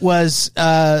spreadsheet, but it was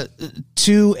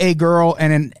to a girl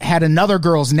and it had another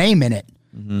girl's name in it.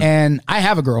 Mm-hmm. And I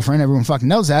have a girlfriend. Everyone fucking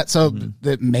knows that. So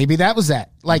maybe that was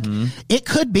that. Like, it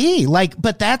could be like,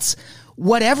 but that's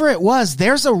whatever it was.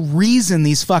 There's a reason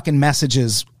these fucking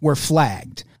messages were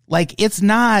flagged. Like, it's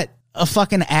not a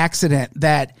fucking accident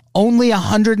that only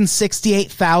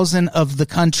 168,000 of the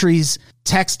country's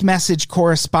text message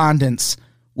correspondence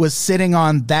was sitting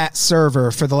on that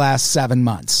server for the last 7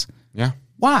 months? Yeah.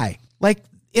 Why? Like,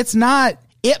 it's not,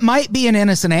 it might be an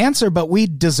innocent answer, but we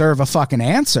deserve a fucking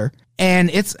answer.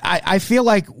 And I feel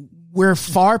like we're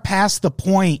far past the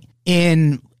point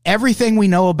in everything we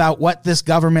know about what this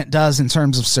government does in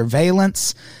terms of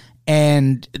surveillance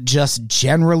and just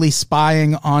generally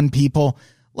spying on people.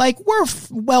 Like, we're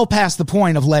well past the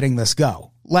point of letting this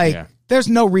go. Like, there's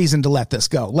no reason to let this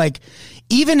go. Like,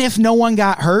 even if no one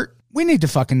got hurt, we need to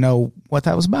fucking know what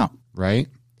that was about. Right.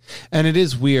 And it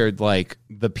is weird. Like,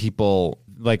 the people,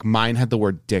 like, mine had the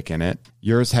word dick in it.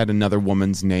 Yours had another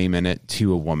woman's name in it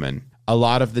to a woman. A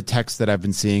lot of the texts that I've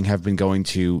been seeing have been going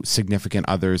to significant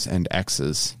others and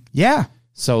exes. Yeah.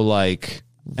 So, like,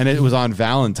 and it was on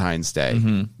Valentine's Day.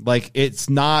 Mm-hmm. Like, it's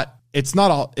not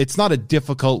a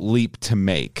difficult leap to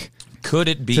make. Could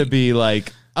it be to be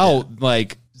like,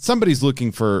 like somebody's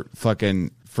looking for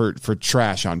fucking for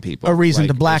trash on people, a reason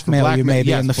like, to blackmail you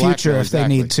maybe in the future if they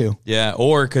need to. Yeah,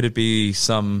 or could it be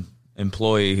some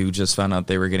employee who just found out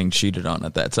they were getting cheated on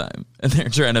at that time and they're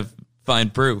trying to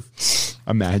find proof?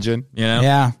 Imagine, you know?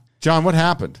 Yeah, John, what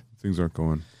happened? Things aren't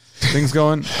going. Things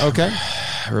going okay.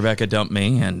 Rebecca dumped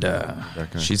me, and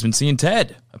she's been seeing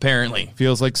Ted, apparently.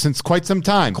 Feels like since quite some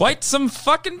time. Quite some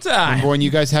fucking time. Remember when you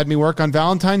guys had me work on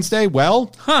Valentine's Day?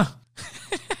 Well,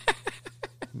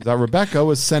 that Rebecca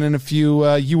was sending a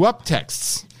few you up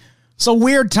texts. It's a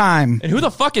weird time. And who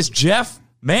the fuck is Jeff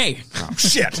May? Oh,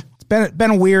 shit. It's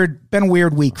been a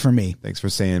weird week for me. Thanks for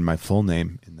saying my full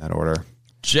name in that order.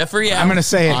 Jeffrey I'm going to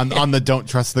say it on the Don't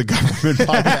Trust the Government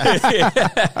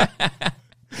podcast.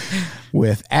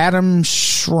 With Adam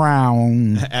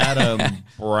Shrown. Adam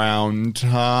Brown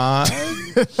Todd.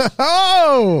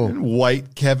 And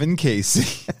White Kevin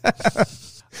Casey.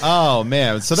 Oh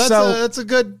man. So that's a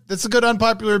good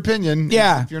unpopular opinion.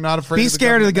 Yeah. If you're not afraid be of the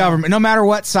scared of the government. No matter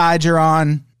what side you're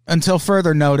on, until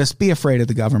further notice, be afraid of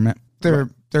the government. They're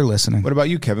listening. What about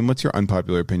you, Kevin? What's your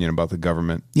unpopular opinion about the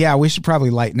government? Yeah, we should probably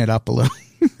lighten it up a little.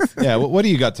 Yeah, what do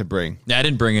you got to bring? I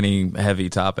didn't bring any heavy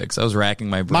topics. I was racking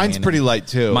my brain. Mine's pretty light,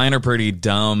 too. Mine are pretty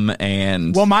dumb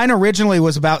and... Well, mine originally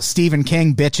was about Stephen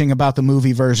King bitching about the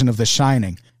movie version of The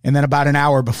Shining. And then about an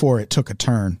hour before, it took a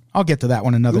turn. I'll get to that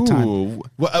one another time.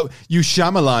 Well, you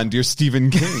Shyamalan, dear Stephen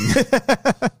King. Do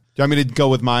you want me to go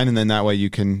with mine, and then that way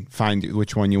you can find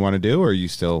which one you want to do, or are you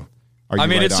still... I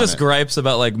mean, it's just gripes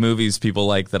about like movies people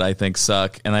like that I think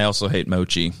suck, and I also hate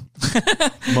mochi.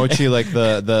 Mochi, like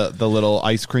the little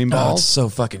ice cream balls. Oh, it's so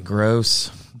fucking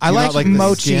gross. I like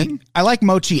mochi. I like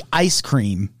mochi ice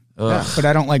cream, but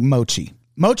I don't like mochi.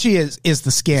 Mochi is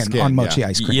the skin on mochi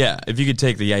ice cream. Yeah, if you could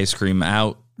take the ice cream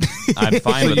out, I'm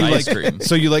fine with ice cream.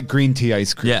 So you like green tea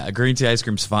ice cream? Yeah, green tea ice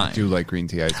cream's fine. I do like green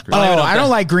tea ice cream. I don't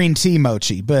like green tea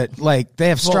mochi, but like they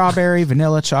have strawberry,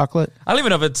 vanilla, chocolate. I don't even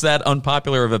know if it's that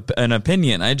unpopular of an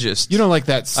opinion. You don't like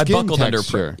that skin I buckled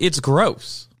texture. Under. It's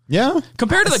gross. Yeah?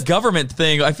 Compared to the government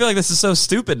thing, I feel like this is so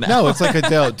stupid now. No, it's like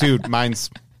a dude, mine's...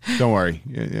 Don't worry.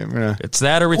 It's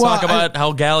that or we talk about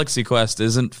how Galaxy Quest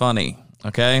isn't funny.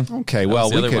 Okay,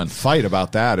 well, we could fight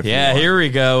about that if you want. Here we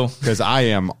go. Because I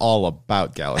am all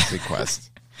about Galaxy Quest.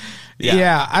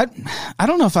 Yeah, I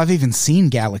don't know if I've even seen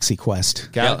Galaxy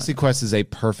Quest. Galaxy Quest is a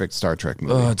perfect Star Trek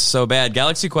movie. Oh, it's so bad.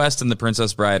 Galaxy Quest and The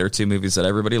Princess Bride are two movies that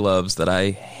everybody loves that I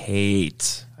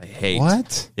hate.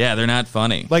 What? Yeah, they're not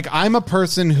funny. Like, I'm a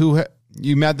person who...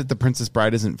 You mad that The Princess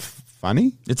Bride isn't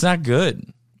funny? It's not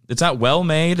good. It's not well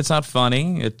made. It's not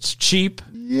funny. It's cheap.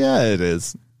 Yeah, it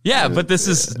is. Yeah, but this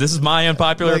is my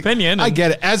unpopular opinion. I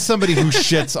get it. As somebody who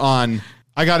shits on...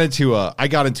 I got into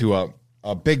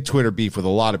a big Twitter beef with a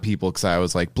lot of people because I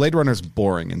was like, Blade Runner's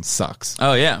boring and sucks.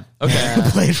 Oh, yeah. Okay.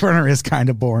 Blade Runner is kind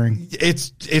of boring.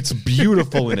 It's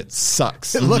beautiful and it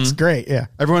sucks. It looks great, yeah.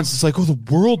 Everyone's just like, oh, the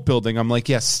world building. I'm like,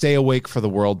 yes, stay awake for the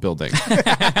world building.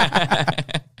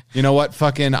 You know what?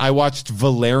 Fucking, I watched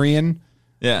Valerian.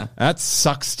 Yeah. That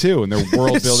sucks too. And their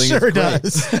world building sure is great.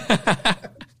 Does.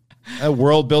 That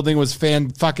world building was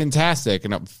fucking-tastic.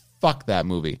 And fuck that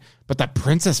movie. But that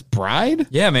Princess Bride?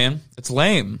 Yeah, man. It's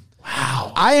lame.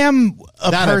 Wow. I am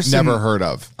a person I've never heard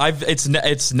of.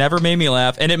 It's never made me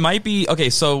laugh. And it might be, okay,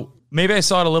 so maybe I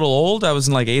saw it a little old. I was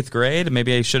in like 8th grade.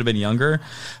 Maybe I should have been younger.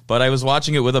 But I was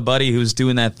watching it with a buddy who's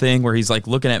doing that thing where he's like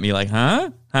looking at me like,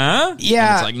 huh? Huh? Yeah.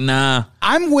 And it's like, nah.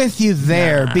 I'm with you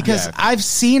there because I've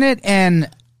seen it and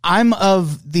I'm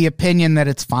of the opinion that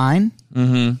it's fine.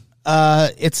 Mm-hmm.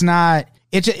 It's not,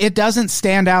 it doesn't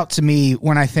stand out to me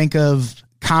when I think of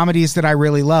comedies that I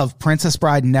really love, Princess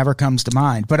Bride never comes to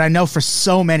mind. But I know for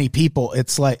so many people,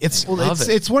 it's like it's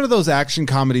one of those action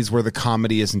comedies where the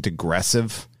comedy isn't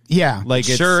aggressive. Yeah, like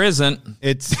it sure isn't.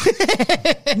 It's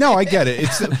no, I get it.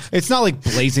 It's not like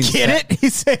Blazing. Get it?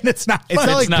 He's saying it's not. It's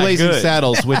not like not Blazing good.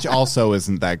 Saddles, which also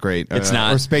isn't that great. It's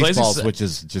not. Or Spaceballs, which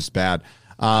is just bad.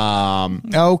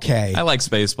 Okay, I like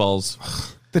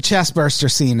Spaceballs. The chest burster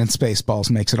scene in Spaceballs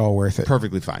makes it all worth it.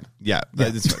 Perfectly fine. Yeah.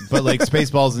 But like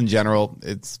Spaceballs in general,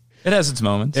 it has its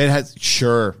moments. It has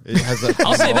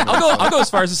I'll say that. I'll go as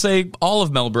far as to say all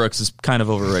of Mel Brooks is kind of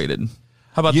overrated.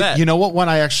 How about that? You know what one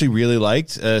I actually really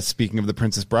liked, speaking of The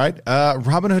Princess Bride?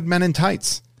 Robin Hood Men in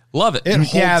Tights. Love it.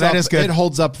 That is good. It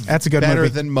holds up That's a good better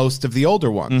movie. than most of the older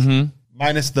ones.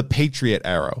 Minus the Patriot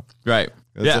arrow. Right.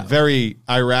 It's a very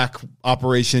Iraq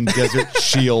Operation Desert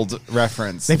Shield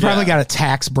reference. They probably got a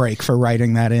tax break for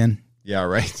writing that in. Yeah,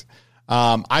 right.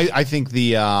 I think is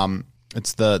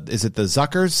it the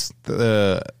Zuckers,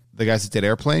 the guys that did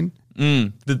Airplane?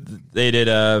 They did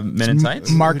Men in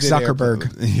Tights. Mark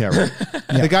Zuckerberg. Yeah,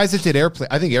 right. The guys that did Airplane.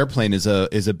 I think Airplane is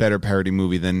a better parody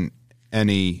movie than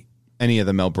any of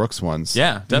the Mel Brooks ones.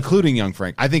 Yeah, definitely. Including Young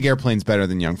Frank. I think Airplane's better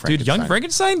than Young Frankenstein. Dude, Young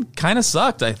Frankenstein kind of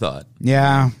sucked, I thought.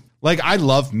 Yeah. Like, I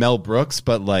love Mel Brooks,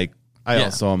 but like I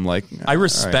also am like, I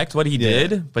respect what he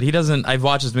did, but he doesn't. I've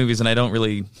watched his movies and I don't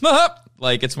really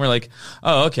like. It's more like,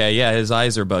 oh, okay, yeah, his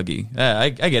eyes are buggy. Yeah, I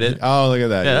get it. Oh, look at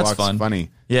that. Yeah, He that's walks fun. Funny.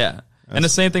 Yeah, and the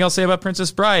same thing I'll say about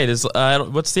Princess Bride is,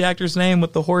 what's the actor's name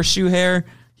with the horseshoe hair?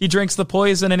 He drinks the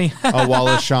poison and he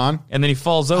Wallace Shawn, and then he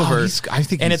falls over. I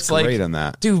think and he's it's great like, on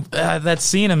that. Dude, that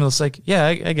scene, I'm just like, yeah,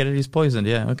 I get it. He's poisoned.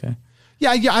 Yeah, okay.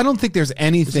 Yeah. I don't think there's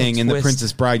anything in The twist.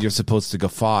 Princess Bride you're supposed to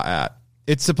guffaw at.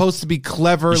 It's supposed to be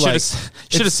clever. You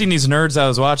should have seen these nerds I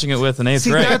was watching it with in 8th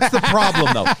grade. That's the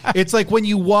problem, though. It's like when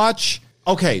you watch.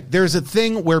 Okay, there's a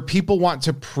thing where people want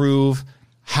to prove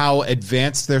how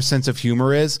advanced their sense of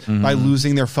humor is by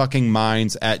losing their fucking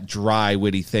minds at dry,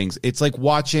 witty things. It's like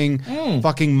watching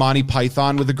fucking Monty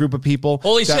Python with a group of people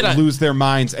Holy that shit, lose their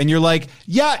minds. And you're like,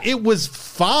 yeah, it was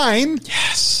fine.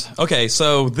 Yes. Okay,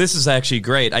 so this is actually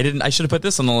great. I should have put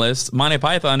this on the list. Monty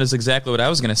Python is exactly what I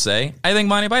was going to say. I think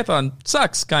Monty Python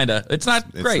sucks, kind of. It's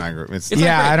not great. It's not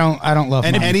Yeah, great. I don't love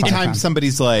And Monty anytime Python.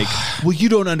 somebody's like, well, you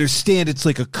don't understand, it's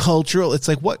like a cultural, it's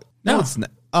like, what? No, it's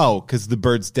not. Oh, because the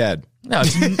bird's dead. No,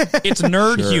 it's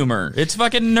nerd humor. It's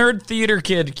fucking nerd theater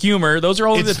kid humor. Those are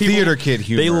all It's the people. theater kid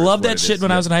humor They is love what that it shit is,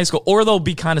 when I was in high school. Or they'll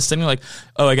be condescending, like,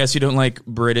 "Oh, I guess you don't like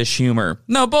British humor."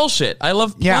 No bullshit. I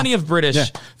love plenty of British.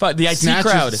 Yeah. The IT Snatch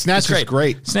crowd. Snatch is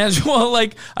great. Snatch. Well,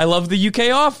 like I love the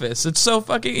UK Office. It's so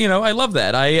fucking. I love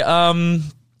that.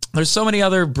 There's so many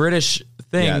other British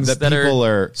things that that people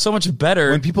are so much better.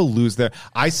 When people lose their,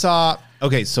 so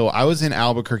I was in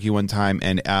Albuquerque one time,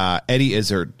 and Eddie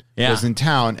Izzard was in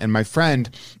town, and my friend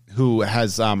who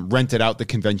has rented out the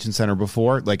convention center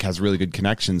before, like has really good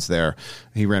connections there.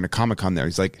 He ran a Comic-Con there.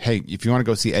 He's like, hey, if you want to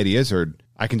go see Eddie Izzard,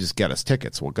 I can just get us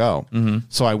tickets. We'll go.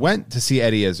 So I went to see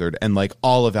Eddie Izzard, and like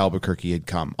all of Albuquerque had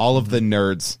come. All of the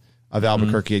nerds of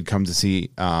Albuquerque had come to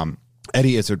see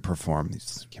Eddie Izzard perform. I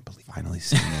can't believe finally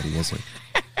seeing Eddie Izzard.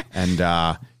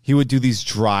 And he would do these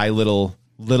dry little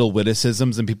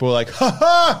witticisms, and people were like, ha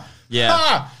ha,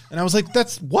 ha! And I was like,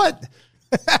 that's what?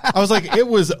 I was like, it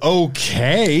was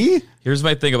okay. Here's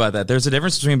my thing about that. There's a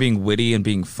difference between being witty and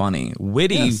being funny.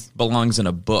 Witty belongs in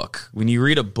a book. When you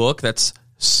read a book that's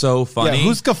so funny. Yeah,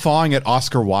 who's guffawing at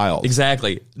Oscar Wilde?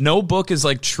 Exactly. No book is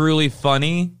like truly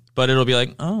funny, but it'll be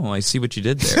like, oh, I see what you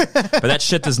did there. But that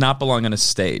shit does not belong on a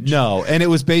stage. No, and it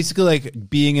was basically like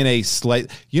being in a slight...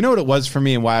 You know what it was for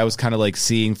me and why I was kind of like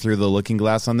seeing through the looking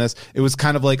glass on this? It was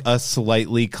kind of like a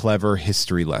slightly clever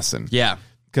history lesson. Yeah.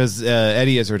 Because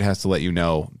Eddie Izzard has to let you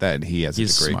know that he has a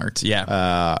He's degree. smart,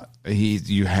 yeah. He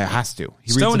has to.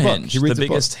 He Stonehenge, reads the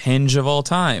biggest hinge of all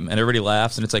time. And everybody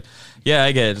laughs, and it's like, yeah,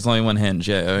 I get it. It's only one hinge.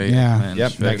 Yeah. Yeah.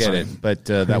 Yep, I get it. But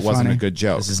that wasn't funny. a good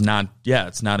joke. This is not,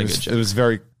 it's not a good joke. It was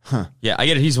very... Yeah, I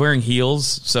get it. He's wearing heels.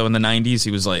 So in the 90s,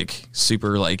 he was like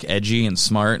super like edgy and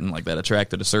smart, and like that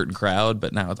attracted a certain crowd.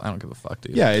 But now I don't give a fuck,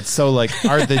 dude. Yeah, it's so like,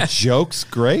 are the jokes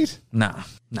great? No.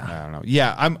 I don't know.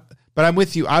 Yeah, I'm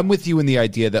with you. I'm with you in the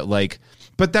idea that like,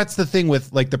 but that's the thing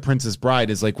with like The Princess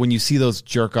Bride is like when you see those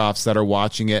jerk offs that are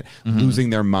watching it losing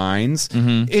their minds,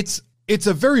 it's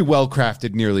a very well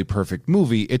crafted, nearly perfect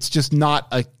movie. It's just not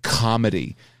a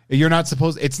comedy. You're not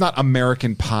supposed. It's not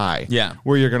American Pie. Yeah.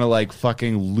 Where you're gonna like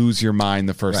fucking lose your mind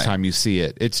the first time you see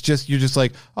it. It's just you're just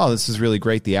like, oh, this is really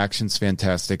great. The action's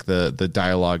fantastic. The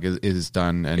dialogue is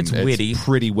done and It's witty.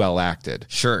 pretty well acted.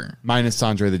 Sure. Minus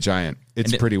Andre the Giant.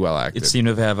 It's pretty well acted. It seemed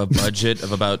to have a budget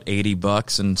of about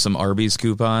 $80 and some Arby's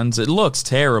coupons. It looks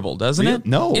terrible, doesn't it?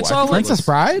 No, it's I all think like, Princess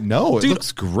Bride? No, it Dude,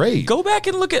 looks great. go back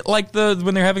and look at like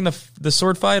when they're having the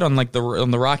sword fight on like on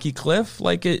the rocky cliff.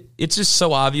 Like it's just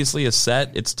so obviously a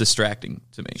set. It's distracting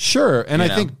to me. Sure, and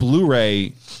I think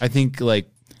Blu-ray. I think like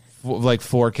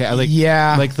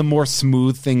 4K. Like the more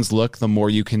smooth things look, the more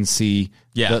you can see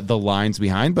the lines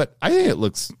behind. But I think it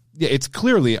looks. Yeah, it's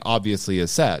clearly, obviously a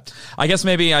set. I guess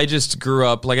maybe I just grew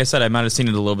up, like I said, I might have seen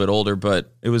it a little bit older,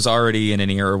 but it was already in an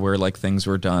era where like things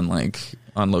were done like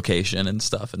on location and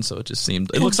stuff, and so it just seemed,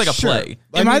 it looks like a play.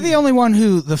 Am I the only one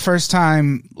who the first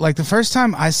time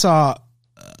I saw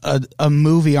a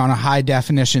movie on a high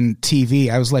definition TV,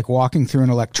 I was like walking through an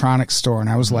electronics store and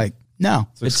I was like, no,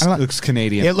 it looks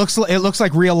Canadian. It looks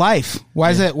like real life. Why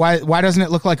is it? Why doesn't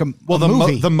it look like a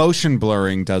movie? The motion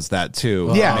blurring does that too.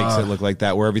 Yeah, it makes it look like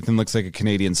that, where everything looks like a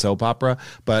Canadian soap opera.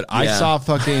 But I saw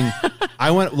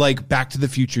I went like Back to the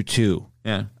Future 2.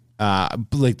 Yeah.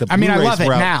 Like the I mean, I Blu-rays love it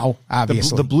were out. now,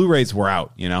 obviously. The Blu-rays were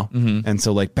out, you know? And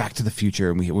so like Back to the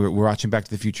Future, and we're watching Back to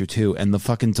the Future 2, and the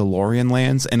fucking DeLorean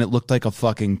lands, and it looked like a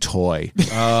fucking toy.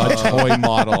 A toy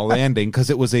model landing, because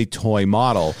it was a toy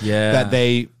model that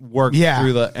they worked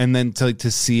through and then to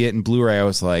see it in Blu-ray, I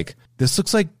was like, this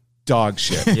looks like dog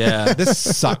shit. Yeah. This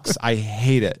sucks. I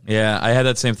hate it. Yeah, I had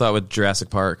that same thought with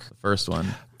Jurassic Park, the first one.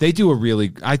 They do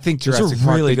I think Jurassic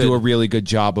Park, they do a really good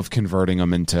job of converting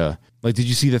them into, like, did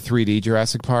you see the 3D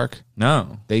Jurassic Park?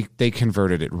 No. They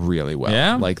converted it really well.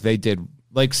 Yeah? Like they did,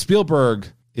 like Spielberg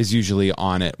is usually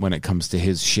on it when it comes to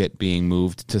his shit being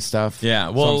moved to stuff. Yeah,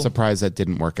 so well, I'm surprised that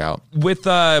didn't work out. With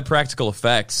practical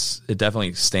effects, it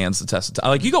definitely stands the test of time.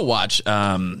 Like, you go watch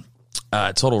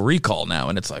Total Recall now,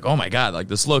 and it's like, oh my God, like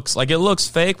this looks, like it looks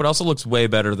fake, but also looks way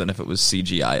better than if it was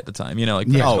CGI at the time. You know, like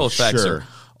practical effects are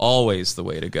always the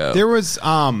way to go. There was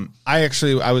I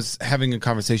was having a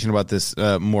conversation about this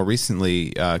more recently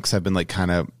because I've been like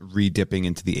kind of re-dipping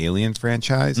into the Alien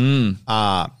franchise.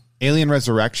 Alien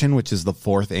Resurrection, which is the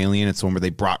fourth Alien, it's the one where they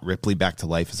brought Ripley back to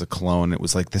life as a clone. It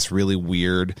was like this really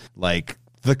weird, like,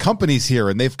 the company's here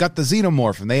and they've got the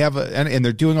xenomorph and they have and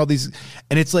they're doing all these,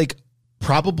 and it's like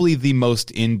probably the most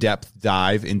in-depth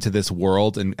dive into this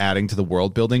world and adding to the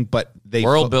world building, but they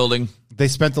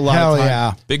spent a lot of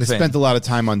time. They spent a lot of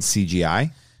time on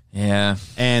CGI. Yeah.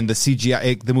 And the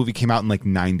CGI, the movie came out in like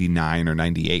 99 or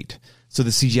 98. So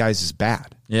the CGI is just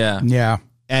bad. Yeah. Yeah.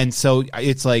 And so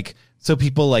it's like, so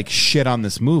people like shit on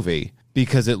this movie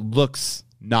because it looks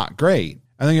not great.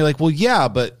 And then you're like, well, yeah,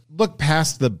 but look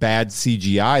past the bad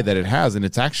CGI that it has, and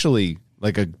it's actually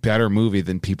like a better movie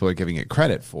than people are giving it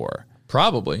credit for.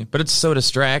 Probably, but it's so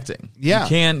distracting. Yeah. You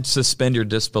can't suspend your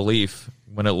disbelief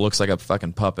when it looks like a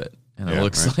fucking puppet and it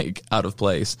looks like out of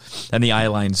place and the eye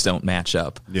lines don't match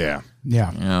up. Yeah.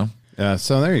 Yeah. You know?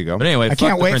 So there you go. But anyway, I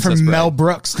can't wait for Mel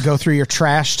Brooks to go through your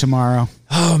trash tomorrow.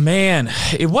 Oh, man.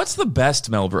 What's the best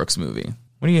Mel Brooks movie?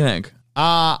 What do you think?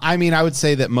 I mean, I would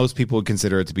say that most people would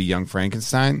consider it to be Young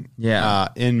Frankenstein. Yeah.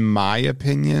 In my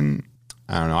opinion,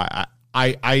 I don't know.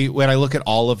 I when I look at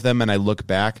all of them and I look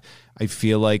back, I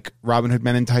feel like Robin Hood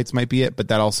Men in Tights might be it, but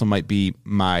that also might be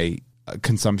my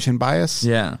consumption bias.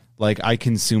 Yeah. Like, I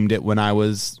consumed it when I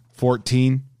was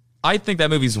 14. I think that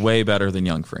movie's way better than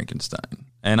Young Frankenstein.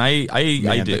 And I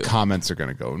do. The comments are going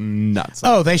to go nuts.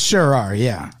 Oh, they sure are,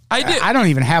 yeah. I do. I don't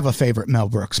even have a favorite Mel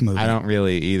Brooks movie. I don't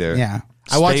really either. Yeah.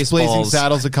 I watched Blazing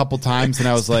Saddles a couple times, and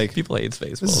I was like, people hate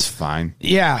Spaceballs. This is fine.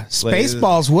 Yeah,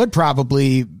 Spaceballs would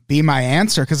probably be my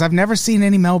answer because I've never seen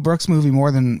any Mel Brooks movie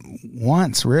more than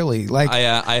once, really. Like,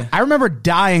 I remember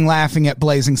dying laughing at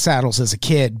Blazing Saddles as a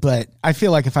kid, but I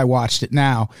feel like if I watched it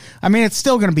now, I mean, it's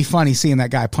still going to be funny seeing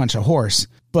that guy punch a horse,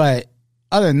 but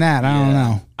other than that, I don't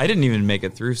know. I didn't even make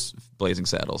it through Blazing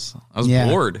Saddles. I was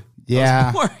bored.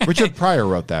 Yeah. Richard Pryor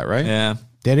wrote that, right? Yeah.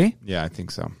 Did he? Yeah, I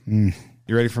think so.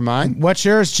 You ready for mine? What's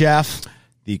yours, Jeff?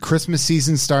 The Christmas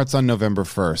season starts on November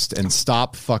 1st, and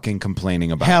stop fucking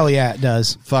complaining about it. Hell yeah, it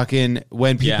does. Fucking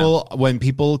when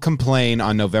people complain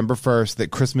on November 1st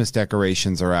that Christmas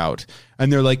decorations are out,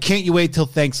 and they're like, can't you wait till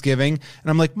Thanksgiving? And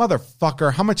I'm like,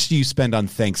 motherfucker, how much do you spend on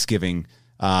Thanksgiving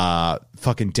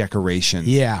fucking decorations?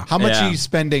 Yeah. How much are you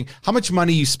spending? How much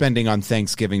money are you spending on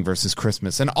Thanksgiving versus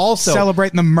Christmas? And also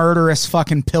celebrating the murderous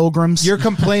fucking pilgrims. You're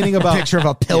complaining about a picture of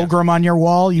a pilgrim on your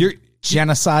wall. You're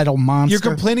genocidal monster. You're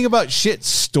complaining about shit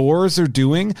stores are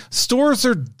doing. Stores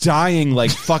are dying like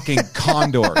fucking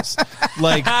condors.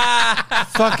 Like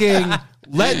fucking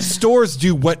let stores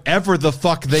do whatever the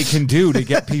fuck they can do to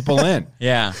get people in.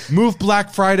 Yeah. Move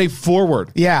Black Friday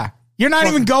forward. Yeah. You're not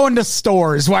even going to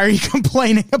stores. Why are you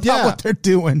complaining about what they're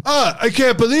doing? I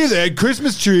can't believe they had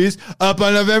Christmas trees up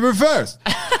on November 1st.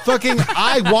 Fucking,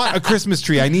 I want a Christmas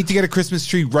tree. I need to get a Christmas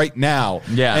tree right now.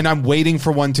 Yeah. And I'm waiting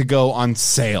for one to go on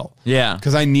sale. Yeah.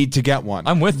 Because I need to get one.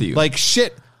 I'm with you. Like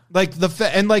shit. Like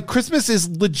and like Christmas is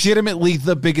legitimately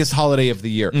the biggest holiday of the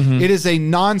year. It is a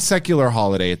non-secular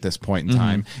holiday at this point in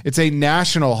time. It's a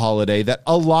national holiday that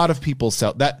a lot of people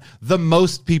that the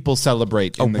most people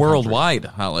celebrate in the worldwide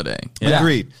holiday. Yeah.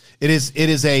 Agreed. It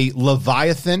is a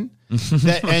Leviathan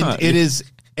and it is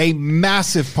a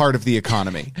massive part of the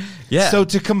economy. Yeah. So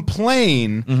to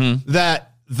complain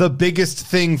that the biggest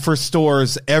thing for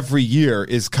stores every year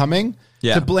is coming,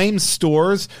 to blame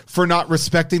stores for not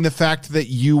respecting the fact that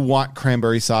you want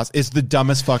cranberry sauce is the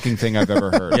dumbest fucking thing I've ever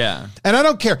heard. Yeah. And I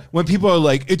don't care when people are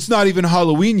like, it's not even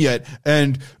Halloween yet,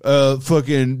 and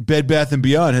fucking Bed Bath &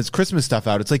 Beyond has Christmas stuff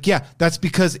out. It's like, yeah, that's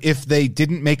because if they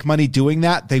didn't make money doing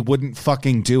that, they wouldn't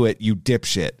fucking do it, you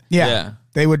dipshit. Yeah.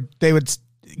 They would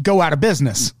go out of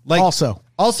business. Like, also,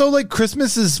 like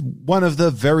Christmas is one of the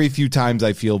very few times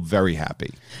I feel very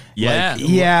happy.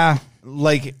 Yeah.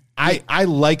 Like I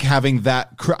like having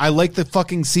that. I like the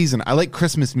fucking season. I like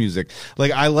Christmas music.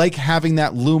 Like I like having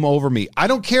that loom over me. I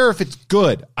don't care if it's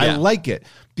good. I like it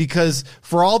because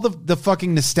for all the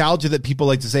fucking nostalgia that people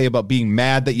like to say about being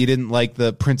mad that you didn't like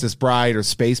the Princess Bride or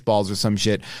Spaceballs or some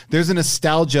shit, there's a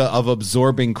nostalgia of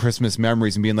absorbing Christmas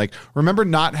memories and being like, remember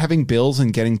not having bills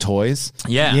and getting toys?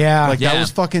 Yeah. Like that was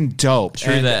fucking dope.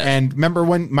 True that. And remember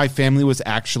when my family was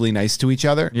actually nice to each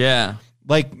other? Yeah.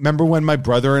 Like, remember when my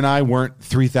brother and I weren't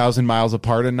 3,000 miles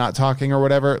apart and not talking or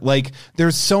whatever? Like,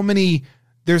 there's so many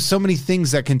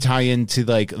things that can tie into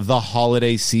like the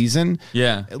holiday season.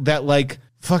 Yeah. That like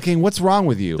fucking what's wrong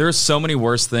with you? There's so many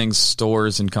worse things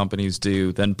stores and companies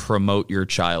do than promote your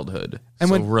childhood. And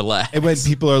so when relax. And when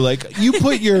people are like,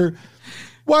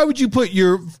 why would you put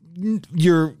your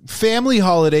family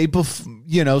holiday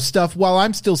stuff while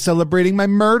I'm still celebrating my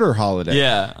murder holiday?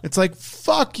 Yeah. It's like,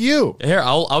 fuck you. Here,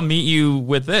 I'll meet you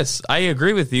with this. I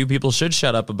agree with you. People should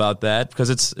shut up about that because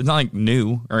it's not like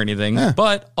new or anything. Yeah.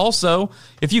 But also,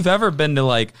 if you've ever been to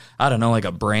like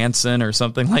a Branson or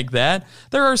something like that,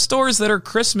 there are stores that are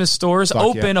Christmas stores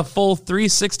open a full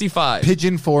 365.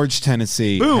 Pigeon Forge,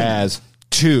 Tennessee has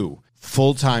 2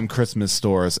 full-time Christmas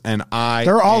stores, and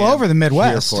they're all over the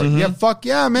Midwest. Yeah, fuck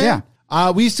yeah, man.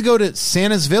 Yeah. We used to go to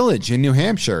Santa's Village in New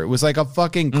Hampshire. It was like a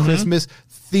fucking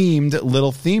Christmas-themed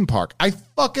little theme park. I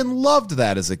fucking loved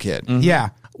that as a kid. Yeah.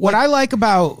 What I like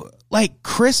about like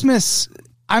Christmas,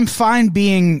 I'm fine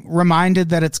being reminded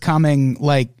that it's coming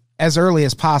like as early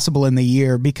as possible in the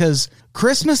year because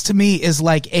Christmas to me is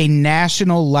like a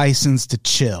national license to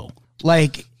chill.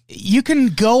 Like, you can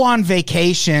go on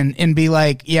vacation and be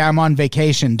like, yeah, I'm on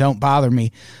vacation. Don't bother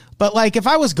me. But like if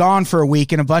I was gone for a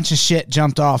week and a bunch of shit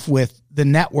jumped off with the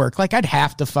network, like I'd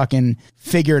have to fucking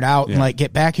figure it out and like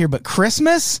get back here. But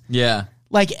Christmas,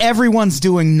 like everyone's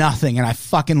doing nothing and I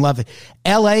fucking love it.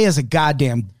 LA is a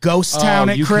goddamn ghost town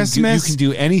at Christmas. You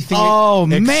can do anything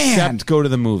except go to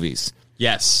the movies.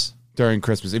 Yes. During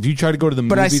Christmas. If you try to go to the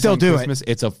movies I still do Christmas,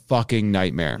 it's a fucking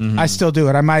nightmare. I still do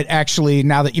it. I might actually,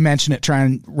 now that you mention it, try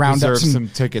and round up some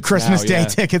tickets Christmas Day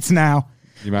tickets now.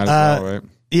 You might as well, right?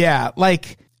 Yeah.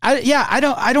 Like, I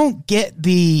don't get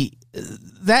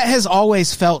that has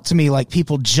always felt to me like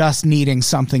people just needing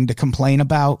something to complain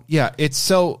about. Yeah. It's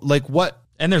so like what?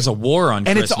 And there's a war on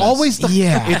Christmas. It's always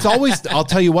it's always, I'll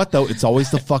tell you what though, it's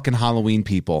always the fucking Halloween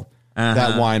people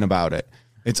that whine about it.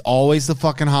 It's always the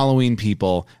fucking Halloween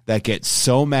people that get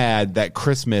so mad that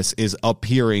Christmas is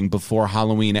appearing before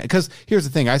Halloween. Because here's the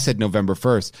thing. I said November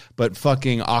 1st, but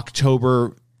fucking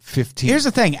October 15th. Here's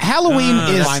the thing. Halloween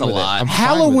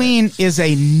is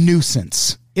a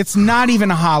nuisance. It's not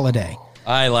even a holiday.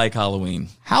 I like Halloween.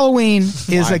 Halloween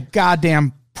is a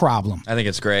goddamn problem. I think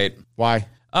it's great. Why?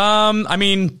 I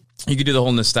mean, you could do the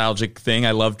whole nostalgic thing.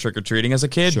 I love trick-or-treating as a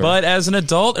kid, but as an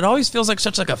adult, it always feels like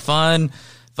such like a fun,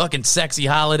 fucking sexy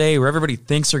holiday where everybody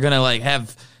thinks they're gonna like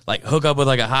have like hook up with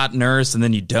like a hot nurse and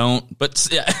then you don't. But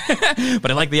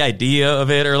but I like the idea of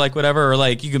it or like whatever. Or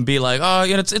like you can be like, oh,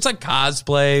 you know, it's like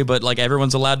cosplay, but like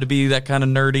everyone's allowed to be that kind of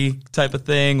nerdy type of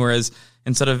thing. Whereas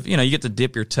instead of, you know, you get to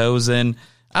dip your toes in.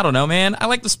 I don't know, man. I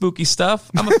like the spooky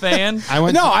stuff. I'm a fan.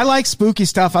 I like spooky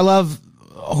stuff. I love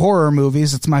horror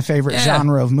movies. It's my favorite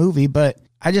genre of movie. But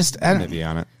I don't. Maybe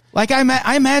on it. Like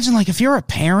I imagine, like if you're a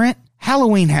parent,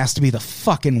 Halloween has to be the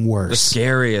fucking worst. The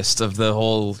scariest of the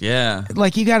whole,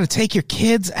 Like you got to take your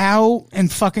kids out and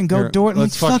fucking go door it.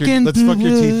 Let's fuck your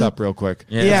teeth up real quick.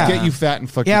 Yeah. Let's get you fat and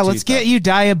fuck your teeth up. Let's get you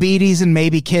diabetes and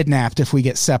maybe kidnapped if we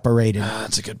get separated.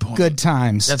 That's a good point. Good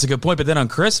times. That's a good point. But then on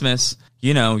Christmas,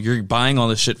 you know, you're buying all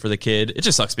this shit for the kid. It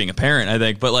just sucks being a parent, I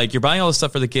think. But like, you're buying all this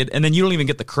stuff for the kid, and then you don't even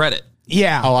get the credit.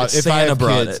 Yeah. Oh, if Santa I have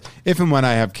brought kids, it. if and when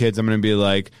I have kids, I'm going to be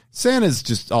like, Santa's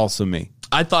just also me.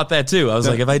 I thought that too. I was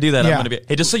like, if I do that, I'm going to be.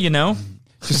 Hey, just so you know.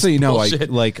 Just so you know, Bullshit.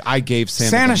 I gave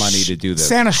Santa the money to do this.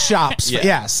 Santa shops.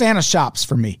 Santa shops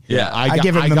for me. Yeah, I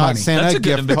give him the money. Santa That's a a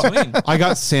good gift in between. I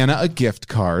got Santa a gift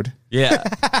card. Yeah.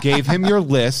 Gave him your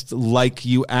list like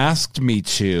you asked me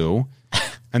to.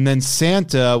 And then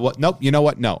Santa, nope, you know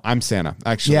what? No, I'm Santa.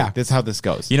 Actually, this is how this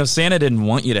goes. You know, Santa didn't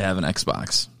want you to have an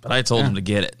Xbox, but I told him to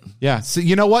get it. Yeah. So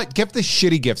you know what? Get the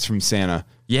shitty gifts from Santa.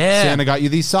 Yeah. Santa got you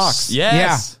these socks.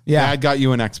 Yes. Yeah. Dad got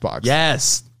you an Xbox.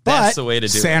 Yes. But That's the way to do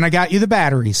Santa got you the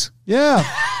batteries. Yeah.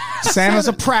 Santa's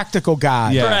a practical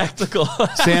guy. Yeah. it. Practical.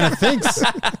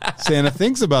 Santa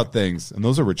thinks about things, and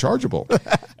those are rechargeable.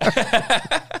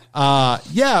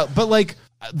 Yeah, but like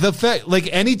the fact, like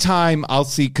anytime I'll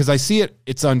see, because I see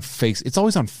it's on it's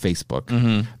always on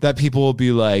Facebook that people will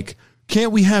be like,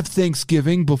 can't we have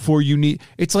Thanksgiving before you need?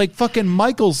 It's like fucking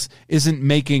Michael's isn't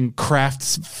making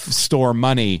crafts store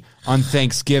money on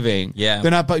Thanksgiving. Yeah.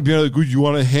 They're not, you're like, you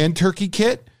want a hand turkey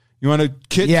kit? You want a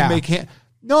kit to make hand?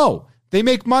 No, they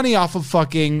make money off of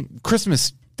fucking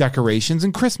Christmas decorations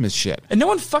and Christmas shit. And no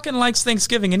one fucking likes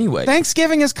Thanksgiving anyway.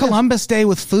 Thanksgiving is Columbus Day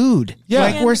with food. Yeah.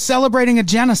 Like we're celebrating a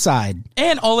genocide.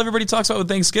 And all everybody talks about with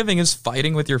Thanksgiving is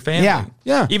fighting with your family. Yeah.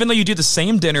 Yeah. Even though you do the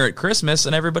same dinner at Christmas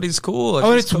and everybody's cool. Oh,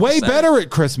 and it's way better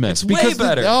at Christmas. It's way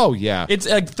better. Oh, yeah. It's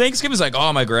like Thanksgiving's like,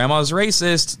 oh, my grandma's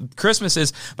racist. Christmas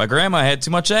is, my grandma had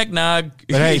too much eggnog.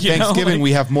 But hey, You know, Thanksgiving, like,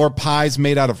 we have more pies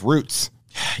made out of roots.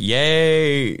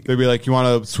 yay. They'd be like, you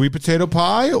want a sweet potato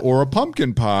pie or a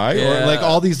pumpkin pie? Yeah, or like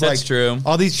all these, that's like, true.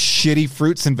 all these shitty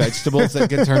fruits and vegetables that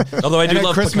get turned. Although I do And at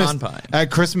love Christmas, pecan pie.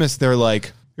 At Christmas, they're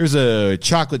like, here's a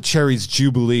chocolate cherries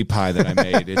Jubilee pie that I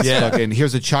made. It's fucking,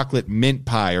 here's a chocolate mint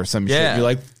pie or some shit. You're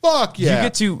like, fuck yeah. You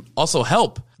get to also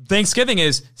help. Thanksgiving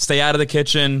is stay out of the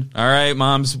kitchen. All right,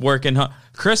 mom's working.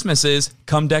 Christmas is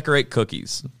come decorate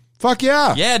cookies. Fuck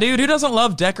yeah. Yeah, dude, who doesn't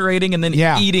love decorating and then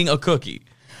eating a cookie?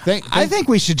 I think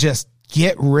we should just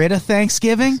get rid of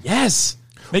Thanksgiving. Yes.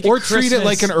 Make Or it treat it Christmas.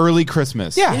 like an early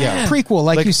Christmas. Yeah. Prequel,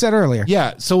 like you said earlier.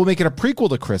 Yeah, so we'll make it a prequel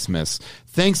to Christmas.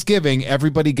 Thanksgiving,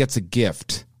 everybody gets a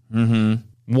gift.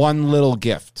 Mm-hmm. One little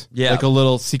gift. Yeah. Like a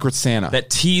little Secret Santa. that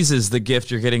teases the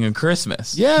gift you're getting on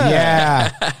Christmas. Yeah.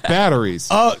 Yeah. Batteries.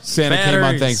 Oh, Santa came on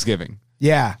batteries. Thanksgiving.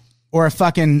 Yeah. Or a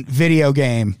fucking video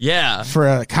game Yeah. for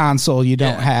a console you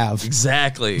don't have.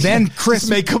 Exactly. Then Just Christmas.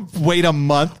 make them wait a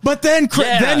month. But then,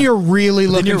 Yeah. then you're really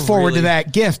looking you're forward to really-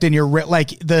 that gift, and you're like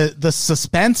the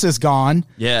suspense is gone.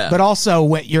 Yeah. But also,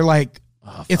 when you're like,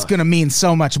 it's going to mean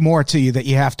so much more to you that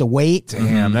you have to wait.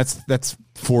 Damn, that's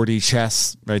 4D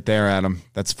chess right there, Adam.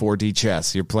 That's 4D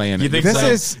chess. You're playing it. You think This so?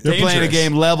 is- You're playing a Dangerous.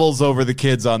 game levels over the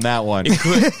kids on that one.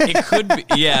 It could be,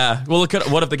 yeah. Well,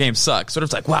 what if the game sucks? What if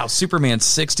it's like, wow, Superman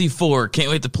 64, can't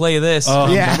wait to play this.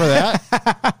 Yeah. Remember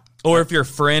that? Or if your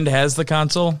friend has the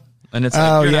console and it's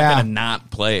like, you're not going to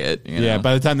not play it. You Yeah, know?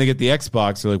 by the time they get the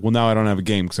Xbox, they're like, well, now I don't have a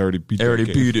game because I already beat I already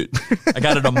that game. beat it. I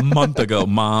got it a month ago,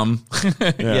 Mom.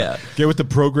 Yeah. Get with the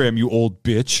program, you old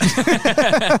bitch.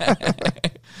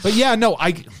 But yeah, no,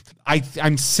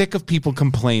 I'm sick of people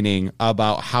complaining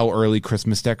about how early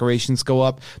Christmas decorations go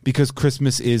up because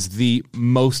Christmas is the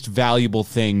most valuable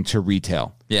thing to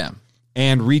retail. Yeah.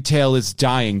 And retail is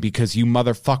dying because you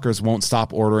motherfuckers won't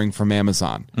stop ordering from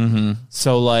Amazon. Mm-hmm.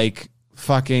 So, like,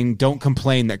 fucking don't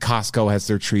complain that Costco has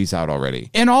their trees out already.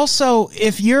 And also,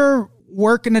 if you're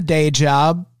working a day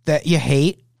job that you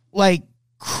hate, like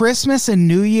Christmas and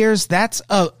New Year's, that's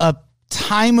a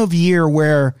time of year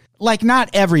where, like, not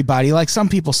everybody, like some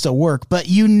people still work, but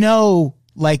you know,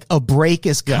 like a break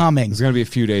is coming. There's going to be a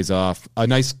few days off. A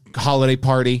nice holiday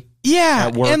party. Yeah,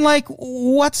 at work. and like,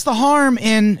 what's the harm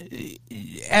in,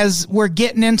 as we're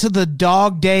getting into the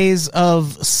dog days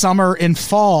of summer and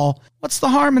fall, what's the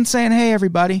harm in saying, hey,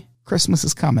 everybody, Christmas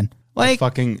is coming? Like,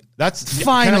 Fucking, that's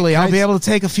finally, can I I'll be able to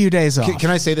take a few days off. Can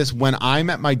I say this? When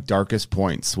I'm at my darkest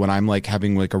points, when I'm like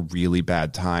having like a really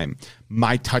bad time,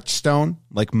 my touchstone,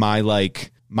 like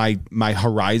my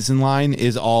horizon line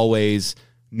is always,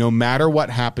 no matter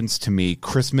what happens to me,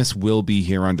 Christmas will be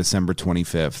here on December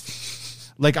 25th.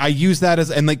 Like I use that as,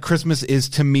 and like Christmas is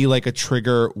to me like a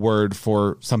trigger word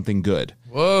for something good.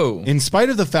 Whoa. In spite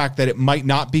of the fact that it might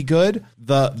not be good,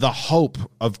 the hope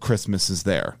of Christmas is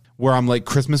there. Where I'm like,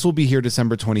 Christmas will be here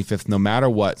December 25th, no matter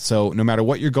what. So no matter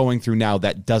what you're going through now,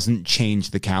 that doesn't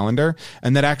change the calendar.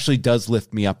 And that actually does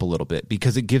lift me up a little bit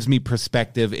because it gives me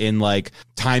perspective in like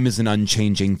time is an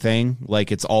unchanging thing.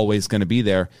 Like it's always going to be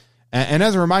there. And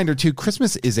as a reminder too,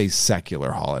 Christmas is a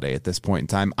secular holiday at this point in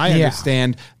time. I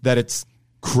understand that it's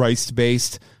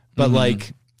Christ-based, but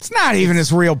like It's not even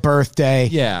his real birthday.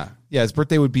 yeah, his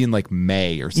birthday would be in like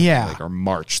May or something, Yeah. or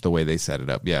March, the way they set it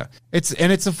up. Yeah, it's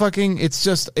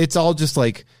all just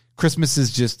like Christmas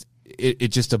is just. It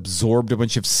just absorbed a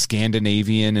bunch of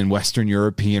Scandinavian and Western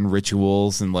European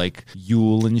rituals and like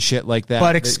Yule and shit like that.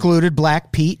 But excluded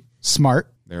Black Pete.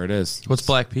 Smart. There it is. What's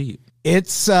Black Pete?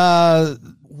 It's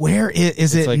where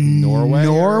is it? like Norway?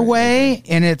 Norway,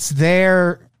 and it's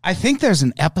there. I think there's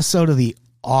an episode of The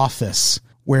Office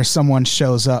where someone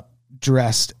shows up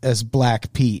dressed as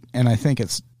Black Pete, and I think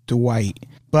it's Dwight.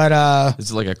 But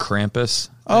Is it like a Krampus?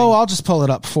 I'll just pull it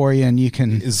up for you, and you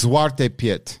can Zwarte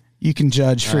Piet.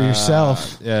 judge for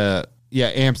yourself. Yeah,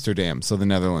 Amsterdam, so the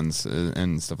Netherlands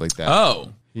and stuff like that. Oh.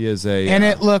 He is a... And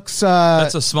it looks...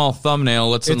 That's a small thumbnail.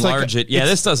 Let's it's like enlarge a- it. Yeah,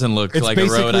 this doesn't look it's like a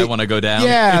road I basically- want to go down.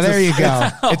 yeah, there you go.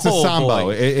 it's a Oh, sambo.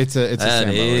 boy. It's a That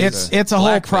sambo. is- It's a whole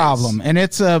Blackface. problem, and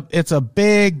it's a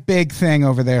big thing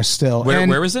over there still. Where And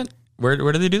was it? Where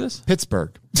do they do this?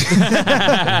 Pittsburgh.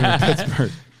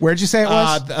 Pittsburgh. where'd you say it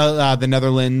was? The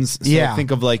Netherlands. So Yeah.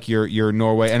 think of like your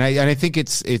Norway, and I think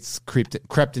it's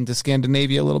crept into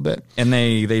Scandinavia a little bit. And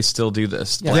they still do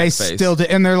this. They Blackface. still do,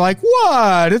 and they're like,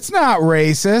 "What? It's not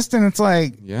racist." And it's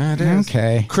like, Yeah, it is.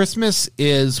 Okay. Christmas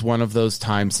is one of those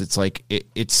times. It's like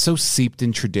it's so seeped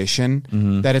in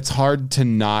tradition that it's hard to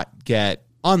not get.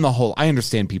 On the whole, I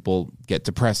understand people get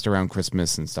depressed around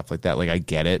Christmas and stuff like that. Like I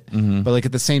get it, but like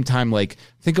at the same time, like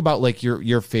think about like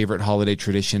your favorite holiday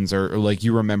traditions, or like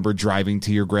you remember driving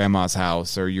to your grandma's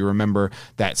house, or you remember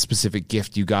that specific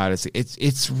gift you got.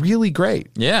 It's really great.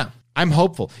 Yeah. I'm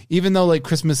hopeful, even though like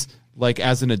Christmas, like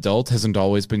as an adult, hasn't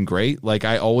always been great. Like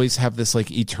I always have this like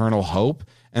eternal hope,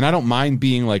 and I don't mind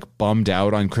being like bummed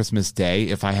out on Christmas Day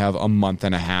if I have a month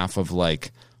and a half of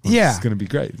like, Yeah. it's gonna be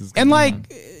great. This is gonna And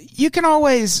be like, you can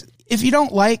always, if you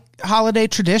don't like holiday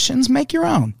traditions, make your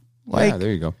own. Like, yeah,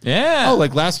 there you go. Yeah. Oh,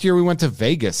 like last year we went to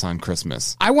Vegas on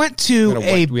Christmas. I went to We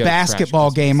had a trash basketball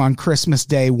Christmas. game on Christmas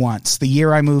Day once, the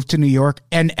year I moved to New York,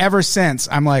 and ever since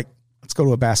I'm like, let's go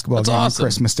to a basketball game awesome. on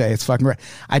Christmas Day. It's fucking great.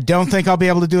 I don't think I'll be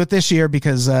able to do it this year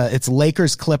because it's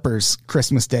Lakers Clippers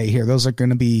Christmas Day here. Those are going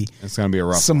to be It's gonna be a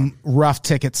rough one. some rough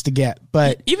tickets to get,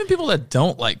 but Even people that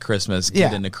don't like Christmas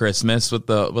get Yeah. into Christmas with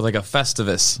like a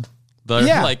Festivus. They're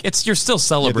Yeah. like you're still Yeah, they're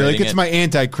celebrating like, it's it. my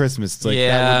anti-Christmas. It's like that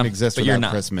Yeah, wouldn't exist but you're without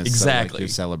not. Christmas. Exactly. So, like, you're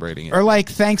celebrating it. or like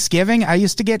Thanksgiving, I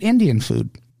used to get Indian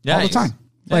food all the Nice. time,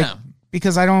 like Yeah.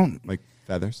 because I don't. Like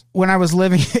feathers. When I was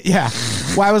living,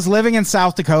 when I was living in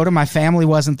South Dakota, my family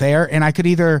wasn't there, and I could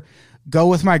either go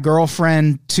with my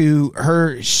girlfriend to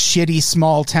her shitty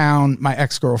small town, my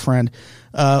ex-girlfriend,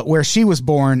 where she was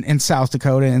born in South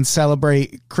Dakota, and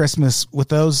celebrate Christmas with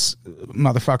those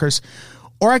motherfuckers,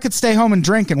 or I could stay home and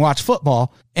drink and watch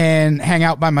football and hang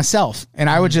out by myself. And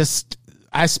I would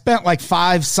I spent like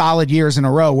 5 solid years in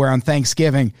a row where on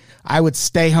Thanksgiving, I would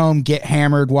stay home, get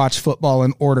hammered, watch football,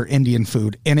 and order Indian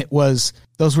food. And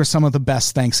those were some of the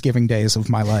best Thanksgiving days of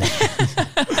my life.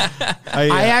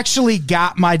 I actually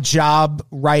got my job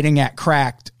writing at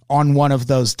Cracked on one of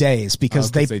those days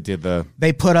because they did the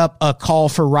they put up a call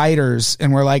for writers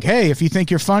and were like, hey, if you think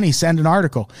you're funny, send an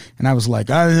article. And I was like,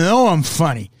 I know I'm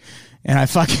funny. And I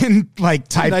fucking like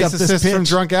typed nice up this assist pitch. from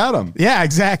Drunk Adam. Yeah,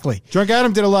 exactly. Drunk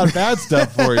Adam did a lot of bad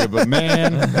stuff for you, but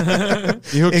man,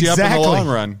 he hooked you up in the Exactly. long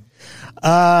run.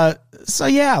 So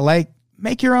yeah, like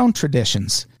make your own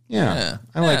traditions. Yeah,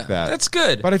 I like that. That's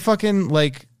good. But I fucking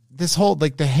like this whole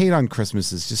like the hate on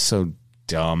Christmas is just so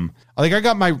dumb. Like I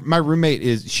got my roommate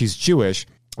she's Jewish,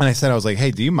 and I said I was like,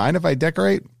 hey, do you mind if I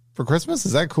decorate for Christmas?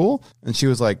 Is that cool? And she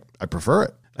was like, I prefer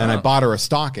it. And I bought her a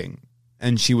stocking.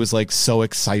 And she was like so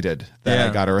excited that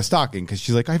I got her a stocking because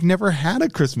she's like, I've never had a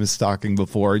Christmas stocking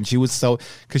before. And she was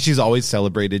because she's always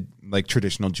celebrated like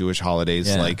traditional Jewish holidays.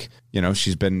 Yeah. Like,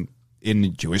 she's been in a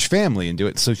Jewish family and do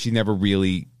it. So she never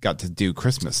really got to do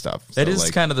Christmas stuff. That So, is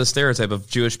like, kind of the stereotype of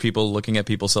Jewish people looking at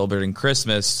people celebrating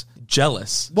Christmas,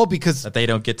 jealous well, because that they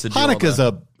don't get to do all Hanukkah's the-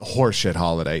 a horseshit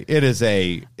holiday. It is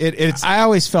it's I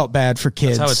always felt bad for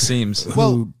kids. That's how it seems.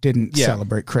 Who didn't yeah.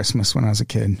 celebrate Christmas when I was a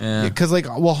kid. because like,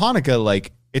 well, Hanukkah,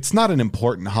 like, it's not an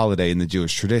important holiday in the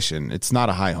Jewish tradition. It's not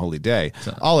a high holy day.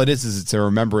 All it is it's a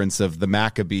remembrance of the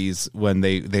Maccabees when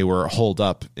they were holed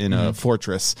up in a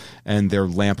fortress and their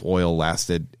lamp oil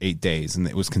lasted 8 days and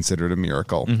it was considered a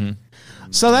miracle.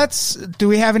 So do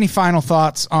we have any final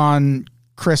thoughts on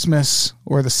Christmas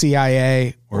or the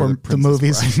CIA or the Princess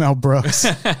movies of Mel Brooks?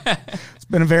 It's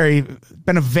been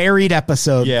a varied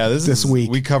episode Yeah, this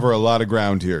week. we cover a lot of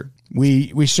ground here.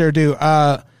 We sure do.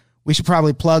 We should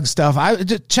probably plug stuff.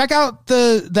 Check out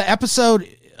the episode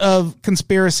of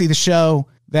Conspiracy, the show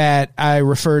that I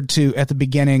referred to at the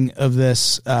beginning of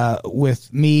this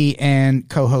with me and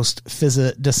co-host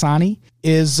Fizza Dasani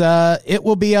is it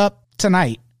will be up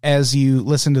tonight as you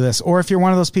listen to this. Or if you're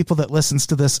one of those people that listens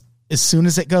to this as soon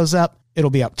as it goes up, it'll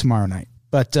be up tomorrow night.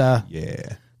 But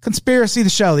yeah. Conspiracy the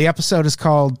Show. The episode is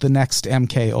called The Next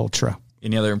MK Ultra.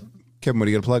 Any other... Kevin, what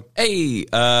are you going to plug? Hey,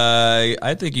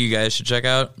 I think you guys should check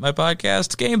out my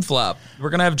podcast, Game Flop. We're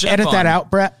going to have Jeff Edit on. that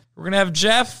out, Brett. We're going to have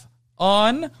Jeff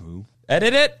on. Who?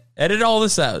 Edit it. Edit all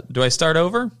this out. Do I start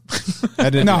over?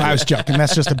 No, I was joking.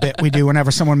 That's just a bit we do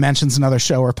whenever someone mentions another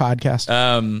show or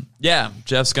podcast. Yeah,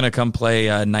 Jeff's going to come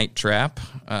play Night Trap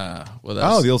with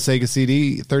us. Oh, the old Sega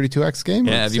CD 32X game?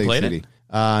 Yeah, have you played it?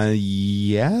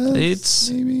 Yes. It's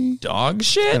maybe dog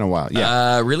shit. It's been a while.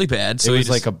 Yeah. Really bad. So it was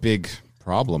like a big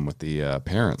problem with the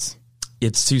parents.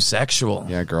 It's too sexual.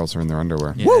 Yeah, girls are in their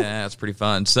underwear. Yeah, it's pretty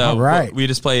fun. So all right. We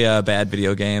just play bad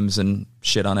video games and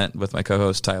shit on it with my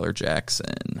co-host Tyler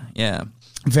Jackson. Yeah.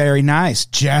 Very nice.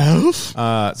 Jeff?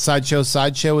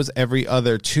 Sideshow is every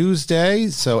other Tuesday.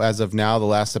 So as of now, the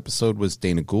last episode was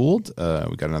Dana Gould.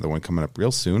 We got another one coming up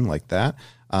real soon like that.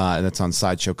 And that's on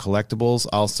Sideshow Collectibles.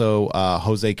 Also,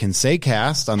 Jose Canse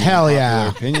Cast on the Popular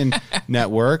Opinion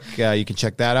Network. You can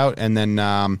check that out. And then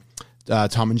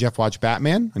Tom and Jeff watch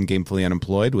Batman on Gamefully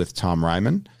Unemployed with Tom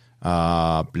Ryman.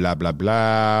 Blah, blah,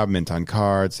 blah. Mint on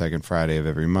Card, second Friday of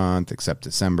every month, except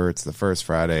December. It's the first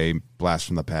Friday. Blast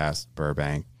from the Past,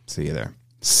 Burbank. See you there.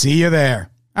 See you there.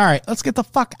 All right, let's get the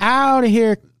fuck out of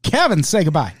here. Kevin, say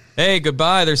goodbye. Hey,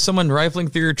 goodbye. There's someone rifling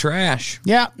through your trash.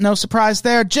 Yeah, no surprise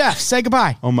there. Jeff, say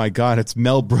goodbye. Oh, my God. It's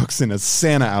Mel Brooks in a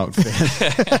Santa outfit.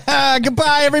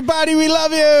 Goodbye, everybody. We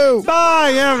love you.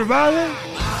 Bye, everybody.